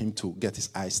pray for him to get his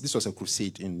eyes. This was a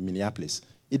crusade in Minneapolis.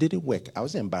 It didn't work. I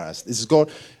was embarrassed.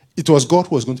 It was God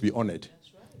who was going to be honored.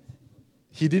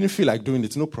 He didn't feel like doing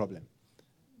it, no problem.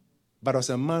 But there was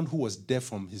a man who was deaf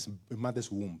from his mother's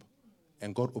womb.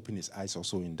 And God opened his eyes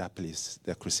also in that place,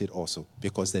 the crusade also,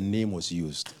 because the name was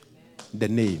used. The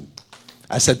name.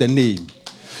 I said the name.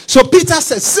 So Peter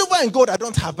said, silver and gold I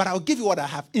don't have, but I'll give you what I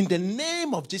have. In the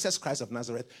name of Jesus Christ of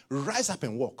Nazareth, rise up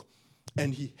and walk.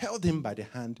 And he held him by the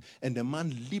hand, and the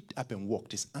man leaped up and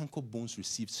walked. His ankle bones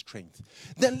received strength.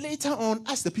 Then later on,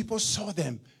 as the people saw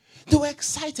them, they were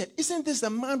excited. Isn't this the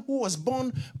man who was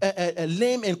born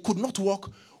lame and could not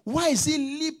walk? Why is he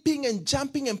leaping and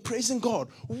jumping and praising God?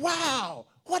 Wow,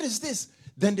 what is this?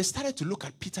 Then they started to look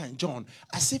at Peter and John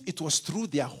as if it was through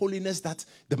their holiness that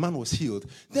the man was healed.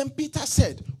 Then Peter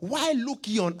said, why look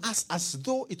ye on us as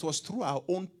though it was through our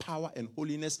own power and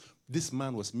holiness this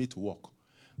man was made to walk?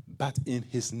 But in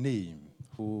his name.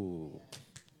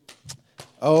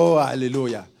 Oh,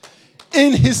 hallelujah.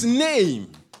 In his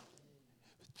name,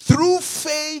 through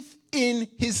faith in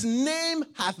his name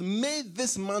hath made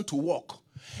this man to walk,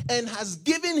 and has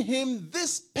given him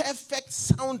this perfect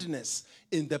soundness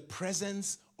in the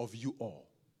presence of you all.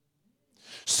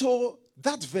 So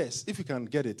that verse, if you can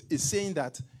get it, is saying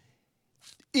that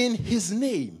in his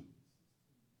name,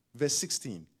 verse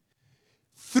 16,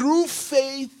 through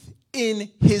faith in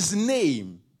his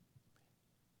name,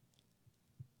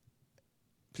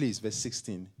 please, verse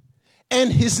 16,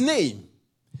 and his name,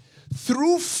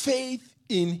 through faith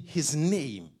in his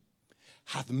name,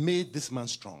 hath made this man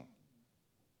strong.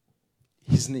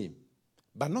 His name.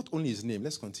 But not only his name,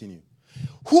 let's continue.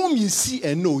 Whom ye see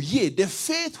and know, yea, the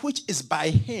faith which is by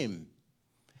him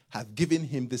hath given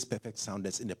him this perfect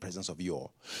soundness in the presence of you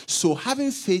all. So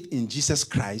having faith in Jesus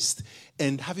Christ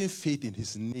and having faith in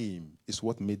his name is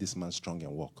what made this man strong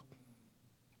and walk.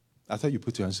 I thought you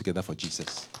put your hands together for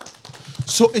Jesus.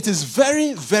 So it is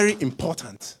very, very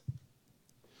important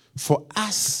for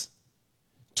us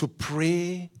to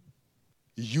pray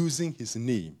using his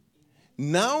name.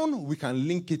 Now we can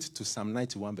link it to Psalm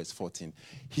 91 verse 14.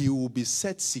 He will be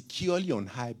set securely on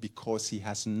high because he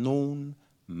has known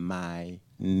my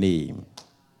name.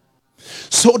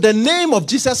 So the name of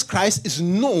Jesus Christ is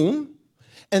known,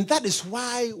 and that is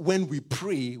why when we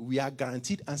pray, we are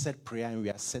guaranteed answered prayer and we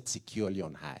are set securely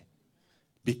on high.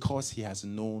 Because he has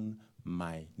known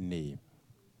my name.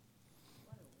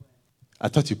 I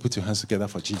thought you put your hands together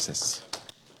for Jesus.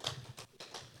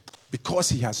 Because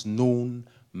he has known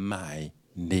my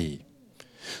name.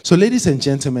 So, ladies and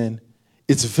gentlemen,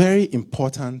 it's very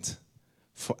important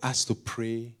for us to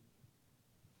pray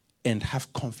and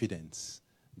have confidence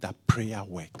that prayer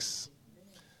works.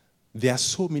 There are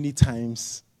so many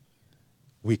times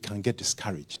we can get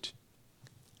discouraged.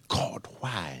 God,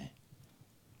 why?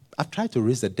 I've tried to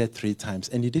raise the dead 3 times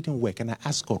and it didn't work. And I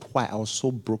asked God why. I was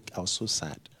so broke. I was so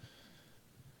sad.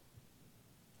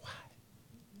 Why?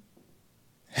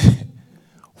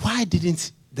 Why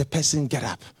didn't the person get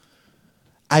up?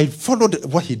 I followed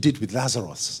what he did with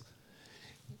Lazarus.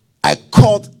 I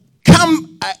called,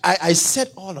 come. I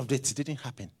said all of it. It didn't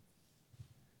happen.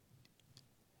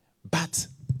 But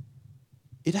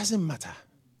it doesn't matter.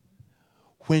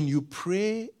 When you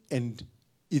pray and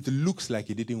it looks like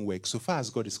it didn't work, so far as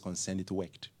God is concerned, it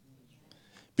worked.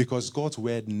 Because God's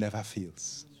word never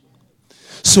fails.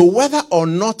 So whether or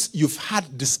not you've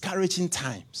had discouraging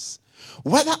times,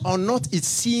 whether or not it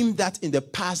seemed that in the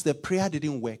past the prayer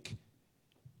didn't work,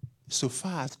 so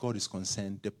far as God is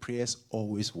concerned, the prayers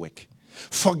always work.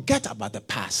 Forget about the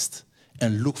past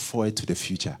and look forward to the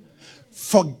future.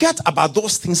 Forget about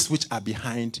those things which are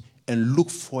behind and look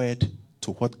forward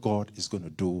to what God is going to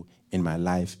do in my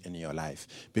life and in your life.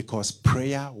 Because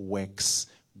prayer works.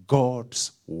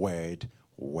 God's word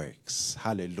works.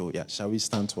 Hallelujah. Shall we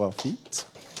stand to our feet?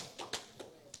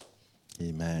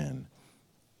 Amen.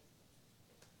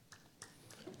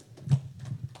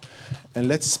 And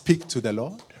let's speak to the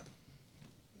Lord.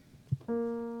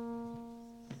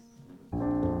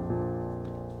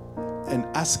 And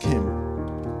ask him.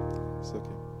 It's okay.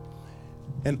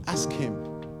 And ask him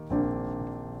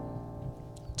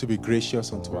to be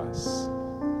gracious unto us.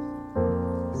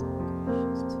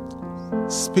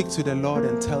 Speak to the Lord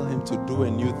and tell him to do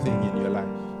a new thing in your life.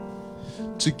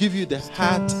 To give you the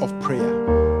heart of prayer.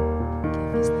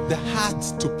 The heart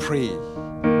to pray.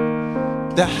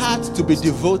 The heart to be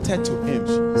devoted to him.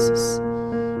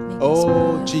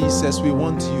 Oh, Jesus, we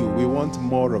want you. We want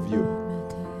more of you.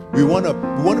 We want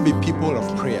to be people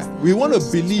of prayer. We want to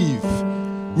believe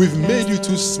we've made you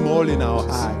too small in our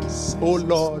eyes. Oh,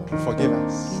 Lord, forgive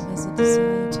us. Give us a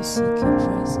desire to seek your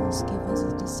presence. Give us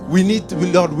a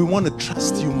desire. Lord, we want to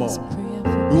trust you more.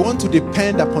 Prayer We want to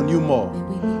depend upon you more.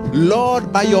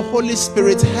 Lord, by your Holy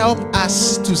Spirit, help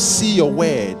us to see your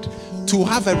word, to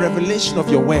have a revelation of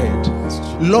your word.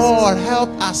 Lord, help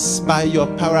us by your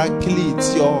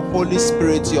paraclete, your Holy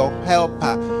Spirit, your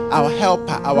helper,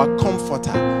 our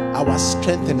comforter, our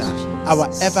strengthener, our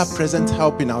ever-present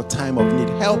help in our time of need.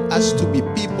 Help us to be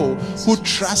people who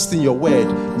trust in your word,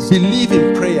 believe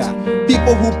in prayer,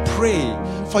 people who pray.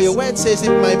 For your word says,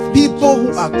 if my people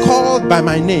who are called by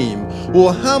my name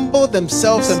will humble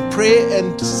themselves and pray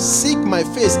and seek my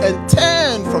face and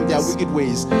turn from their wicked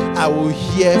ways, I will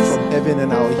hear from heaven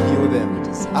and I will heal them.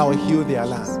 I will heal their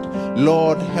land.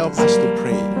 Lord, help us to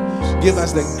pray. Give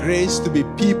us the grace to be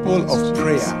people of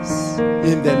prayer.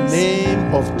 In the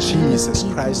name of Jesus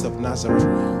Christ of Nazareth.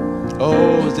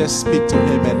 Oh, just speak to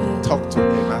him and talk to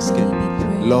him. Ask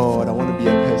him, Lord, I want to be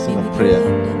a person of prayer.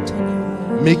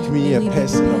 Make me a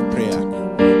person of prayer.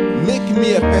 Make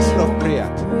me a person of prayer.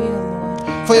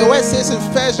 For your word says in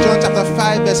 1 John chapter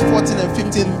 5, verse 14 and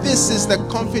 15, this is the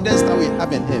confidence that we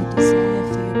have in him.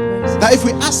 That if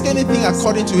we ask anything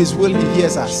according to his will, he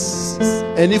hears us.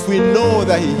 And if we know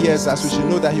that he hears us, we should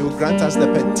know that he will grant us the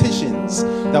petitions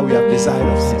that we have desired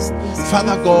of him.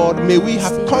 Father God, may we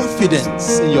have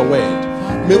confidence in your word.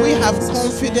 May we have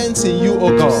confidence in you,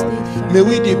 O God. May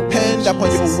we depend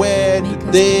upon your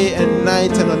word day and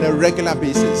night and on a regular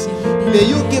basis. May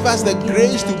you give us the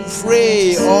grace to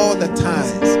pray all the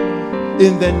time.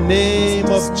 In the name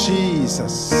of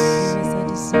Jesus.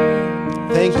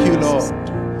 Thank you,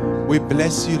 Lord. We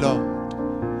bless you, Lord.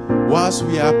 Whilst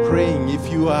we are praying,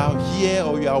 if you are here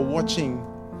or you are watching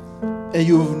and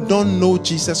you don't know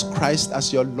Jesus Christ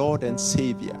as your Lord and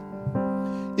Savior,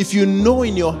 if you know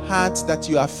in your heart that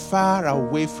you are far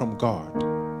away from God,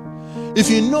 if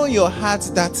you know in your heart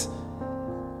that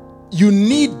you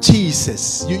need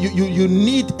Jesus, you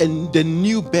need the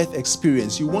new birth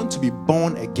experience, you want to be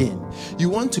born again, you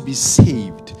want to be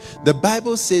saved, the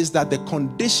Bible says that the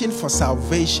condition for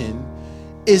salvation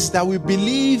is that we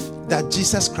believe that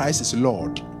Jesus Christ is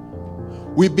Lord.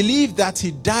 We believe that he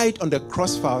died on the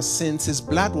cross for our sins, his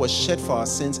blood was shed for our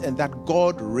sins, and that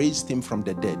God raised him from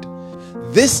the dead.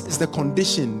 This is the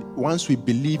condition once we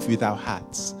believe with our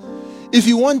hearts. If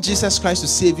you want Jesus Christ to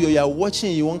save you, you are watching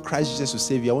and you want Christ Jesus to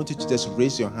save you, I want you to just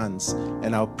raise your hands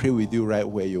and I'll pray with you right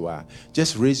where you are.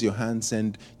 Just raise your hands,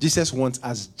 and Jesus wants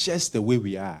us just the way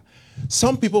we are.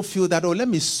 Some people feel that, oh, let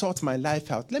me sort my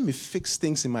life out. Let me fix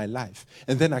things in my life.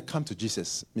 And then I come to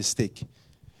Jesus. Mistake.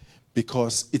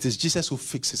 Because it is Jesus who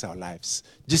fixes our lives.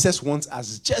 Jesus wants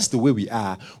us just the way we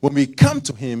are. When we come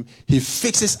to him, he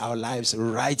fixes our lives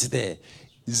right there.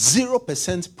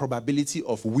 0% probability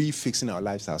of we fixing our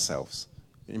lives ourselves.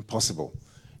 Impossible.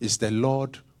 It's the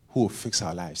Lord who will fix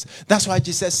our lives. That's why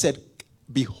Jesus said,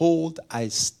 behold, I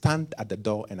stand at the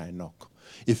door and I knock.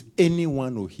 If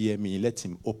anyone will hear me, let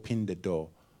him open the door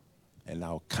and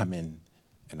I'll come in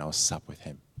and I'll sup with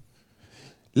him.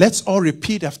 Let's all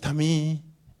repeat after me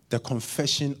the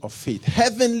confession of faith.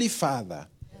 Heavenly Father,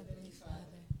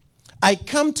 I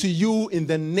come to you in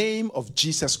the name of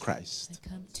Jesus Christ. I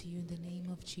come to you in the name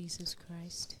of Jesus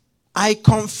Christ. I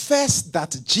confess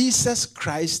that Jesus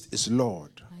Christ is Lord.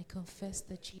 I confess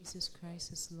that Jesus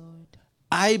Christ is Lord.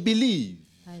 I believe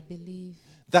I believe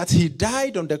that he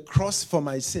died on the cross for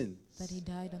my sins. that he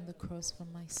died on the cross for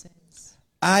my sins.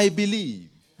 I believe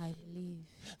I believe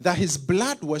that his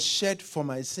blood was shed for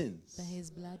my sins. that his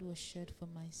blood was shed for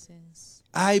my sins.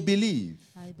 I believe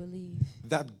I believe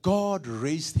that God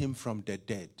raised him from the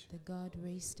dead. that God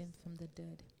raised him from the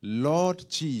dead. Lord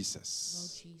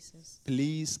Jesus, Lord Jesus,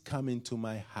 please come into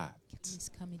my heart.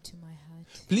 please come into my heart.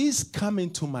 Please come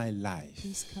into my life.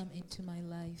 Please come into my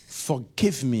life.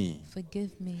 Forgive me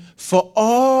Forgive me for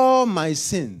all my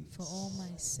sins. for all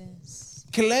my sins.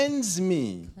 Cleanse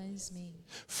me Cleanse me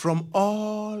from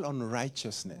all from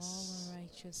unrighteousness. all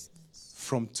unrighteousness.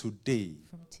 From today,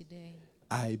 From today,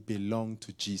 I belong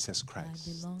to Jesus I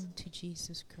Christ. belong to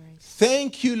Jesus Christ.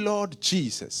 Thank you, Lord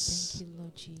Jesus, Thank you,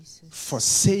 Lord Jesus, for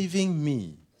saving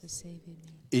me. for saving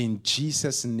me. In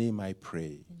Jesus' name I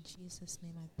pray. In Jesus'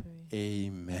 name I pray.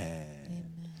 Amen.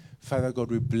 Amen. Father God,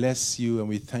 we bless you and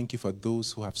we thank you for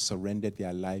those who have surrendered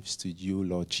their lives to you,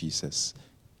 Lord Jesus.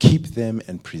 Keep them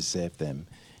and preserve them.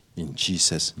 In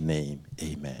Jesus' name,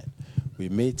 amen. We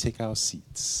may take our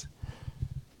seats.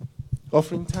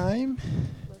 Offering time.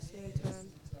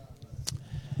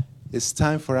 It's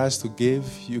time for us to give.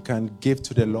 You can give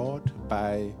to the Lord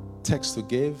by text to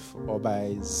give, or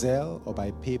by Zelle, or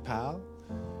by PayPal.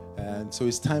 And so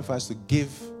it's time for us to give,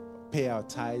 pay our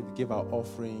tithe, give our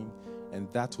offering,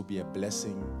 and that will be a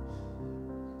blessing,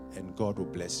 and God will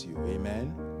bless you.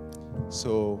 Amen.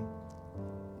 So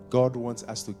God wants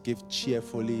us to give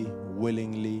cheerfully,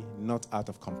 willingly, not out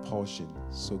of compulsion.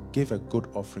 So give a good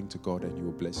offering to God and He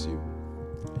will bless you.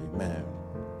 Amen.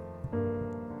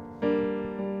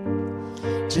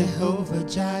 Jehovah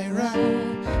Jireh,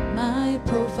 My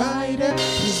provider,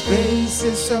 His grace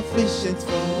is sufficient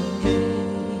for me.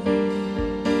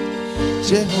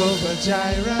 Jehovah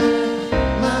Jireh,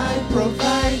 my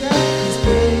provider, His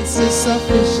grace is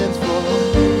sufficient for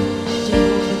me.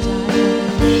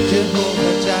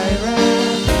 Jehovah Jireh,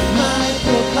 my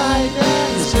provider,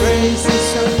 His grace is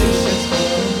sufficient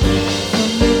for me.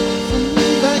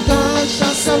 My God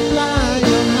shall supply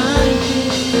your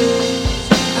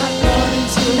needs according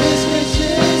to His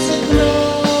riches and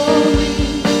glory.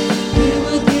 He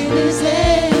will give His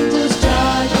angels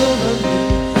charge over me.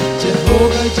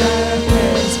 Jehovah Jireh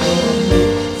cares for me.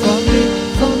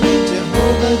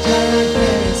 Jehovah Jireh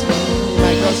cares for me.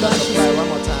 My God shall supply, one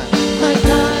more time. My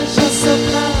God shall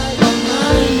supply all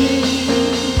my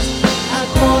needs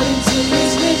according to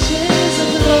His riches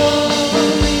and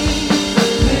glory.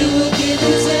 He will give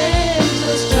His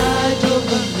angels charge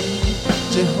over me.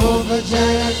 Jehovah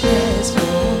Jireh cares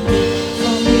for me.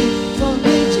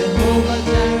 Jehovah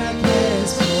Jireh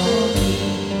cares for me.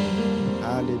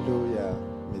 Hallelujah.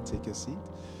 May take a seat.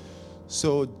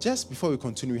 So just before we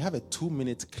continue, we have a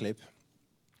 2-minute clip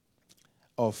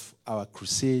of our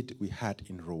crusade we had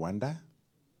in Rwanda.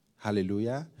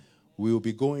 Hallelujah. We will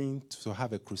be going to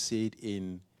have a crusade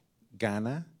in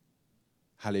Ghana.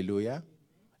 Hallelujah.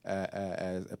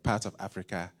 A part of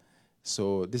Africa.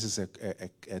 So this is a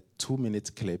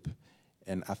 2-minute clip.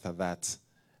 And after that,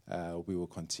 we will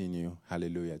continue.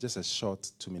 Hallelujah. Just a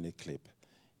short 2-minute clip.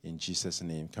 In Jesus'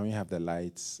 name. Can we have the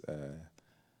lights?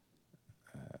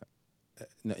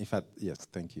 No, in fact, yes,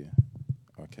 thank you.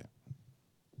 Okay.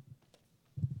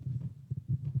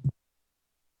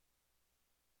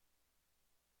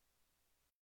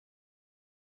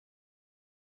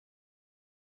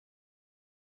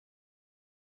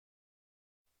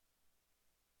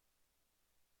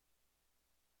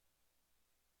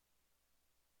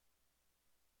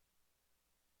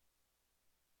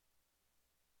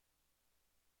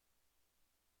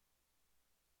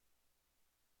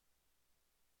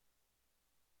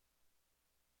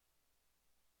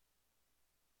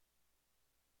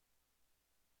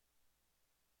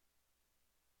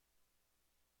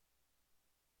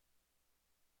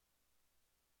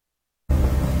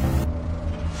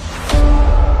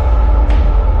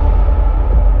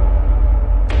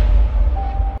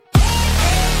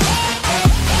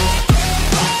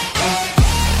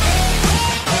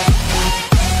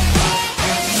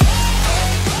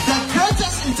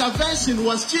 intervention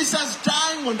was Jesus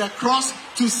dying on the cross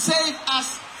to save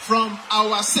us from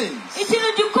our sins. This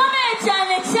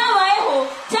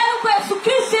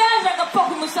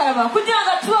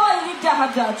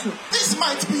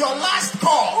might be your last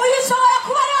call. One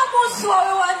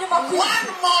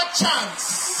more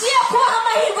chance. It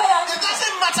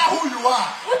doesn't matter who you are.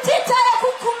 It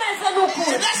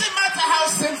doesn't matter how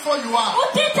sinful you are.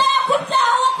 It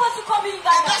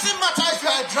doesn't matter if you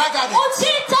are a drug addict.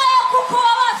 It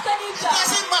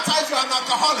doesn't matter if you are an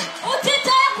alcoholic.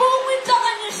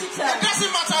 It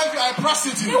doesn't matter if you are a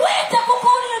prostitute. Even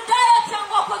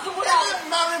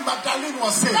Mary Magdalene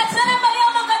was saved.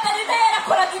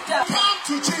 Come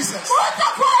to Jesus.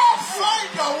 Find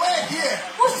your way here.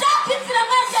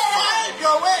 Find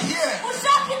your way here.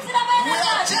 We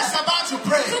are just about to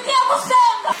pray.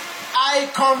 I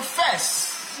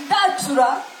confess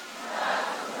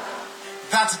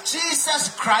that Jesus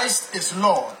Christ is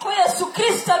Lord.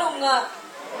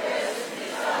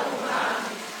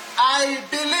 I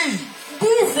believe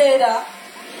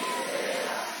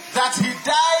that He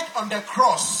died on the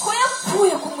cross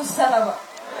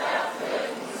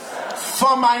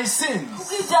for my sins.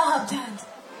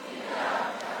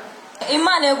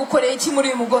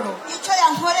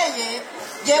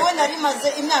 jewe narimaze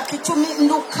imyaka 10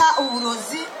 nduka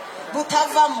uburozi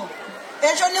butavamo.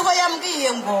 Ejo niho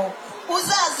yambwiye ngo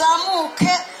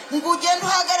uzazamuke ngugenda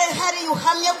uhagare hari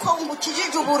uhamye ko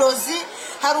ngukijije uburozi.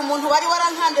 Hari umuntu wari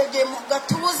warankandegeye mu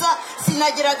gatuza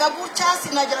sinagiraga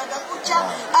gucya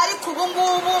ariko ubu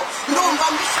ngubu ndumva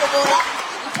mbishobora.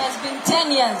 It has been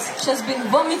 10 years. She has been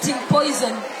vomiting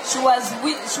poison. She was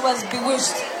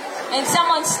bewitched. And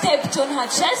someone stepped on her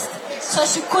chest, so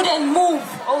she couldn't move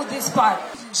all this part.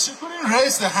 She couldn't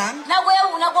raise the hand. What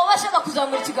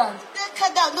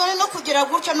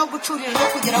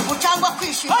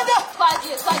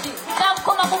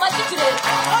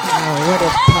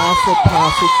a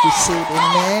powerful crusade.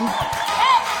 Amen.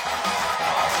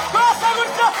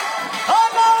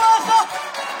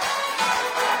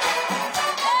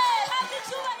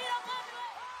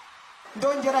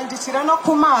 Ndongera ndikira no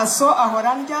ku maso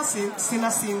ahora ndya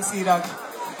sinasinziraga.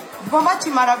 Ubwo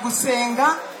bakimara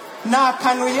gusenga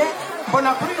nakanuye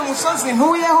mbona kuri uyu musozi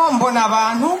ntuyeho mbona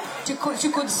abantu. She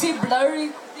could see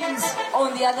blurry things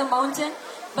on the other mountain,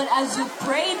 but as you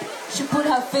prayed, she put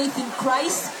her faith in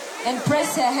Christ and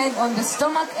pressed her hand on the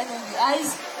stomach and on the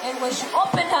eyes, and when she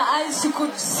opened her eyes, she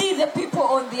could see the people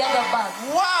on the other bank.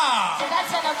 Wow! So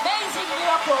that's an amazing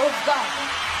miracle of God.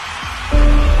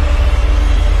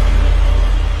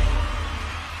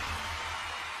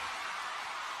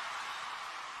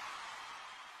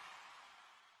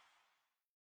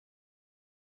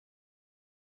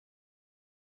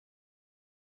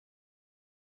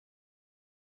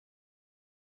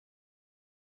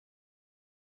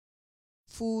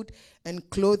 Food and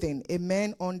clothing.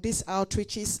 Amen. On these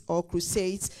outreaches or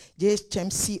crusades,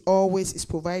 JHMC always is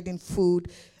providing food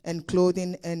and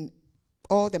clothing and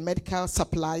all the medical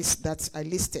supplies that are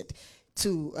listed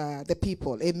to the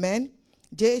people. Amen.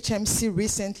 JHMC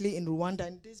recently in Rwanda,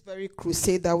 in this very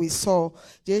crusade that we saw,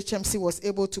 JHMC was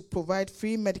able to provide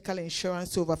free medical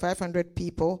insurance to over 500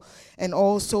 people and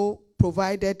also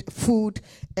provided food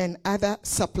and other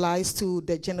supplies to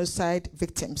the genocide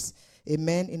victims.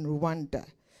 Amen. In Rwanda.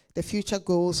 The future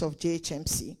goals of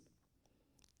JHMC.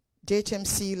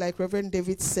 JHMC, like Reverend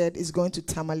David said, is going to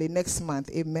Tamale next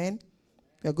month. Amen.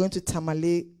 We are going to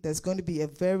Tamale. There's going to be a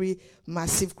very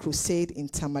massive crusade in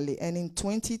Tamale. And in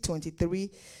 2023,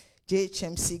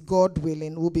 JHMC, God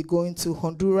willing, will be going to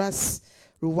Honduras,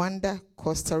 Rwanda,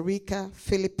 Costa Rica,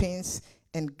 Philippines,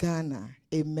 and Ghana.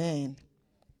 Amen.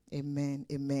 Amen.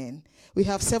 Amen. We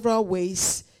have several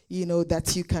ways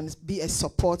that you can be a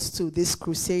support to this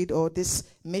crusade or this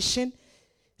mission.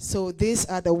 So these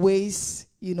are the ways,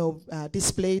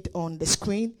 displayed on the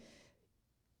screen.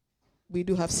 We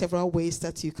do have several ways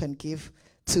that you can give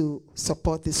to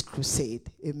support this crusade.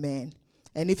 Amen.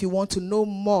 And if you want to know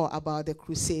more about the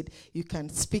crusade, you can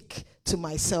speak to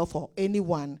myself or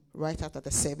anyone right after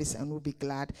the service, and we'll be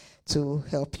glad to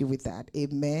help you with that.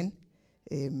 Amen.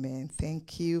 Amen.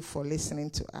 Thank you for listening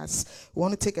to us. We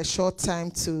want to take a short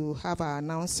time to have our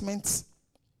announcements.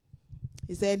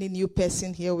 Is there any new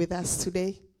person here with us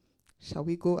today? Shall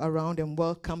we go around and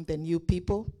welcome the new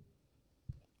people?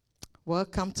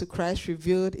 Welcome to Christ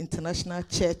Revealed International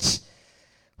Church,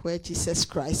 where Jesus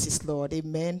Christ is Lord.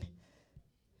 Amen.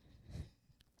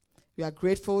 We are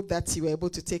grateful that you were able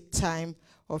to take time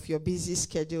off your busy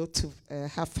schedule to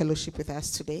have fellowship with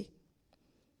us today.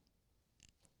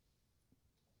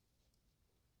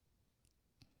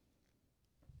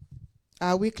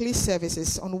 Our weekly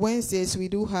services. On Wednesdays, we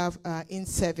do have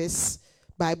in-service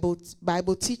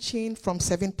Bible teaching from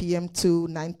 7 p.m. to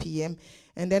 9 p.m.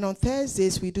 And then on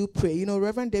Thursdays, we do pray.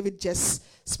 Reverend David just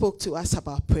spoke to us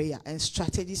about prayer and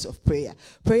strategies of prayer.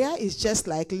 Prayer is just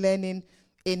like learning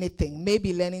anything,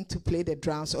 maybe learning to play the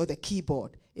drums or the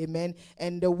keyboard. Amen.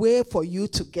 And the way for you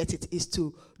to get it is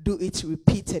to do it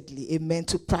repeatedly. Amen.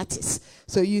 To practice.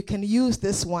 So you can use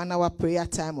this 1 hour prayer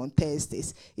time on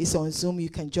Thursdays. It's on Zoom. You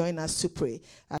can join us to pray.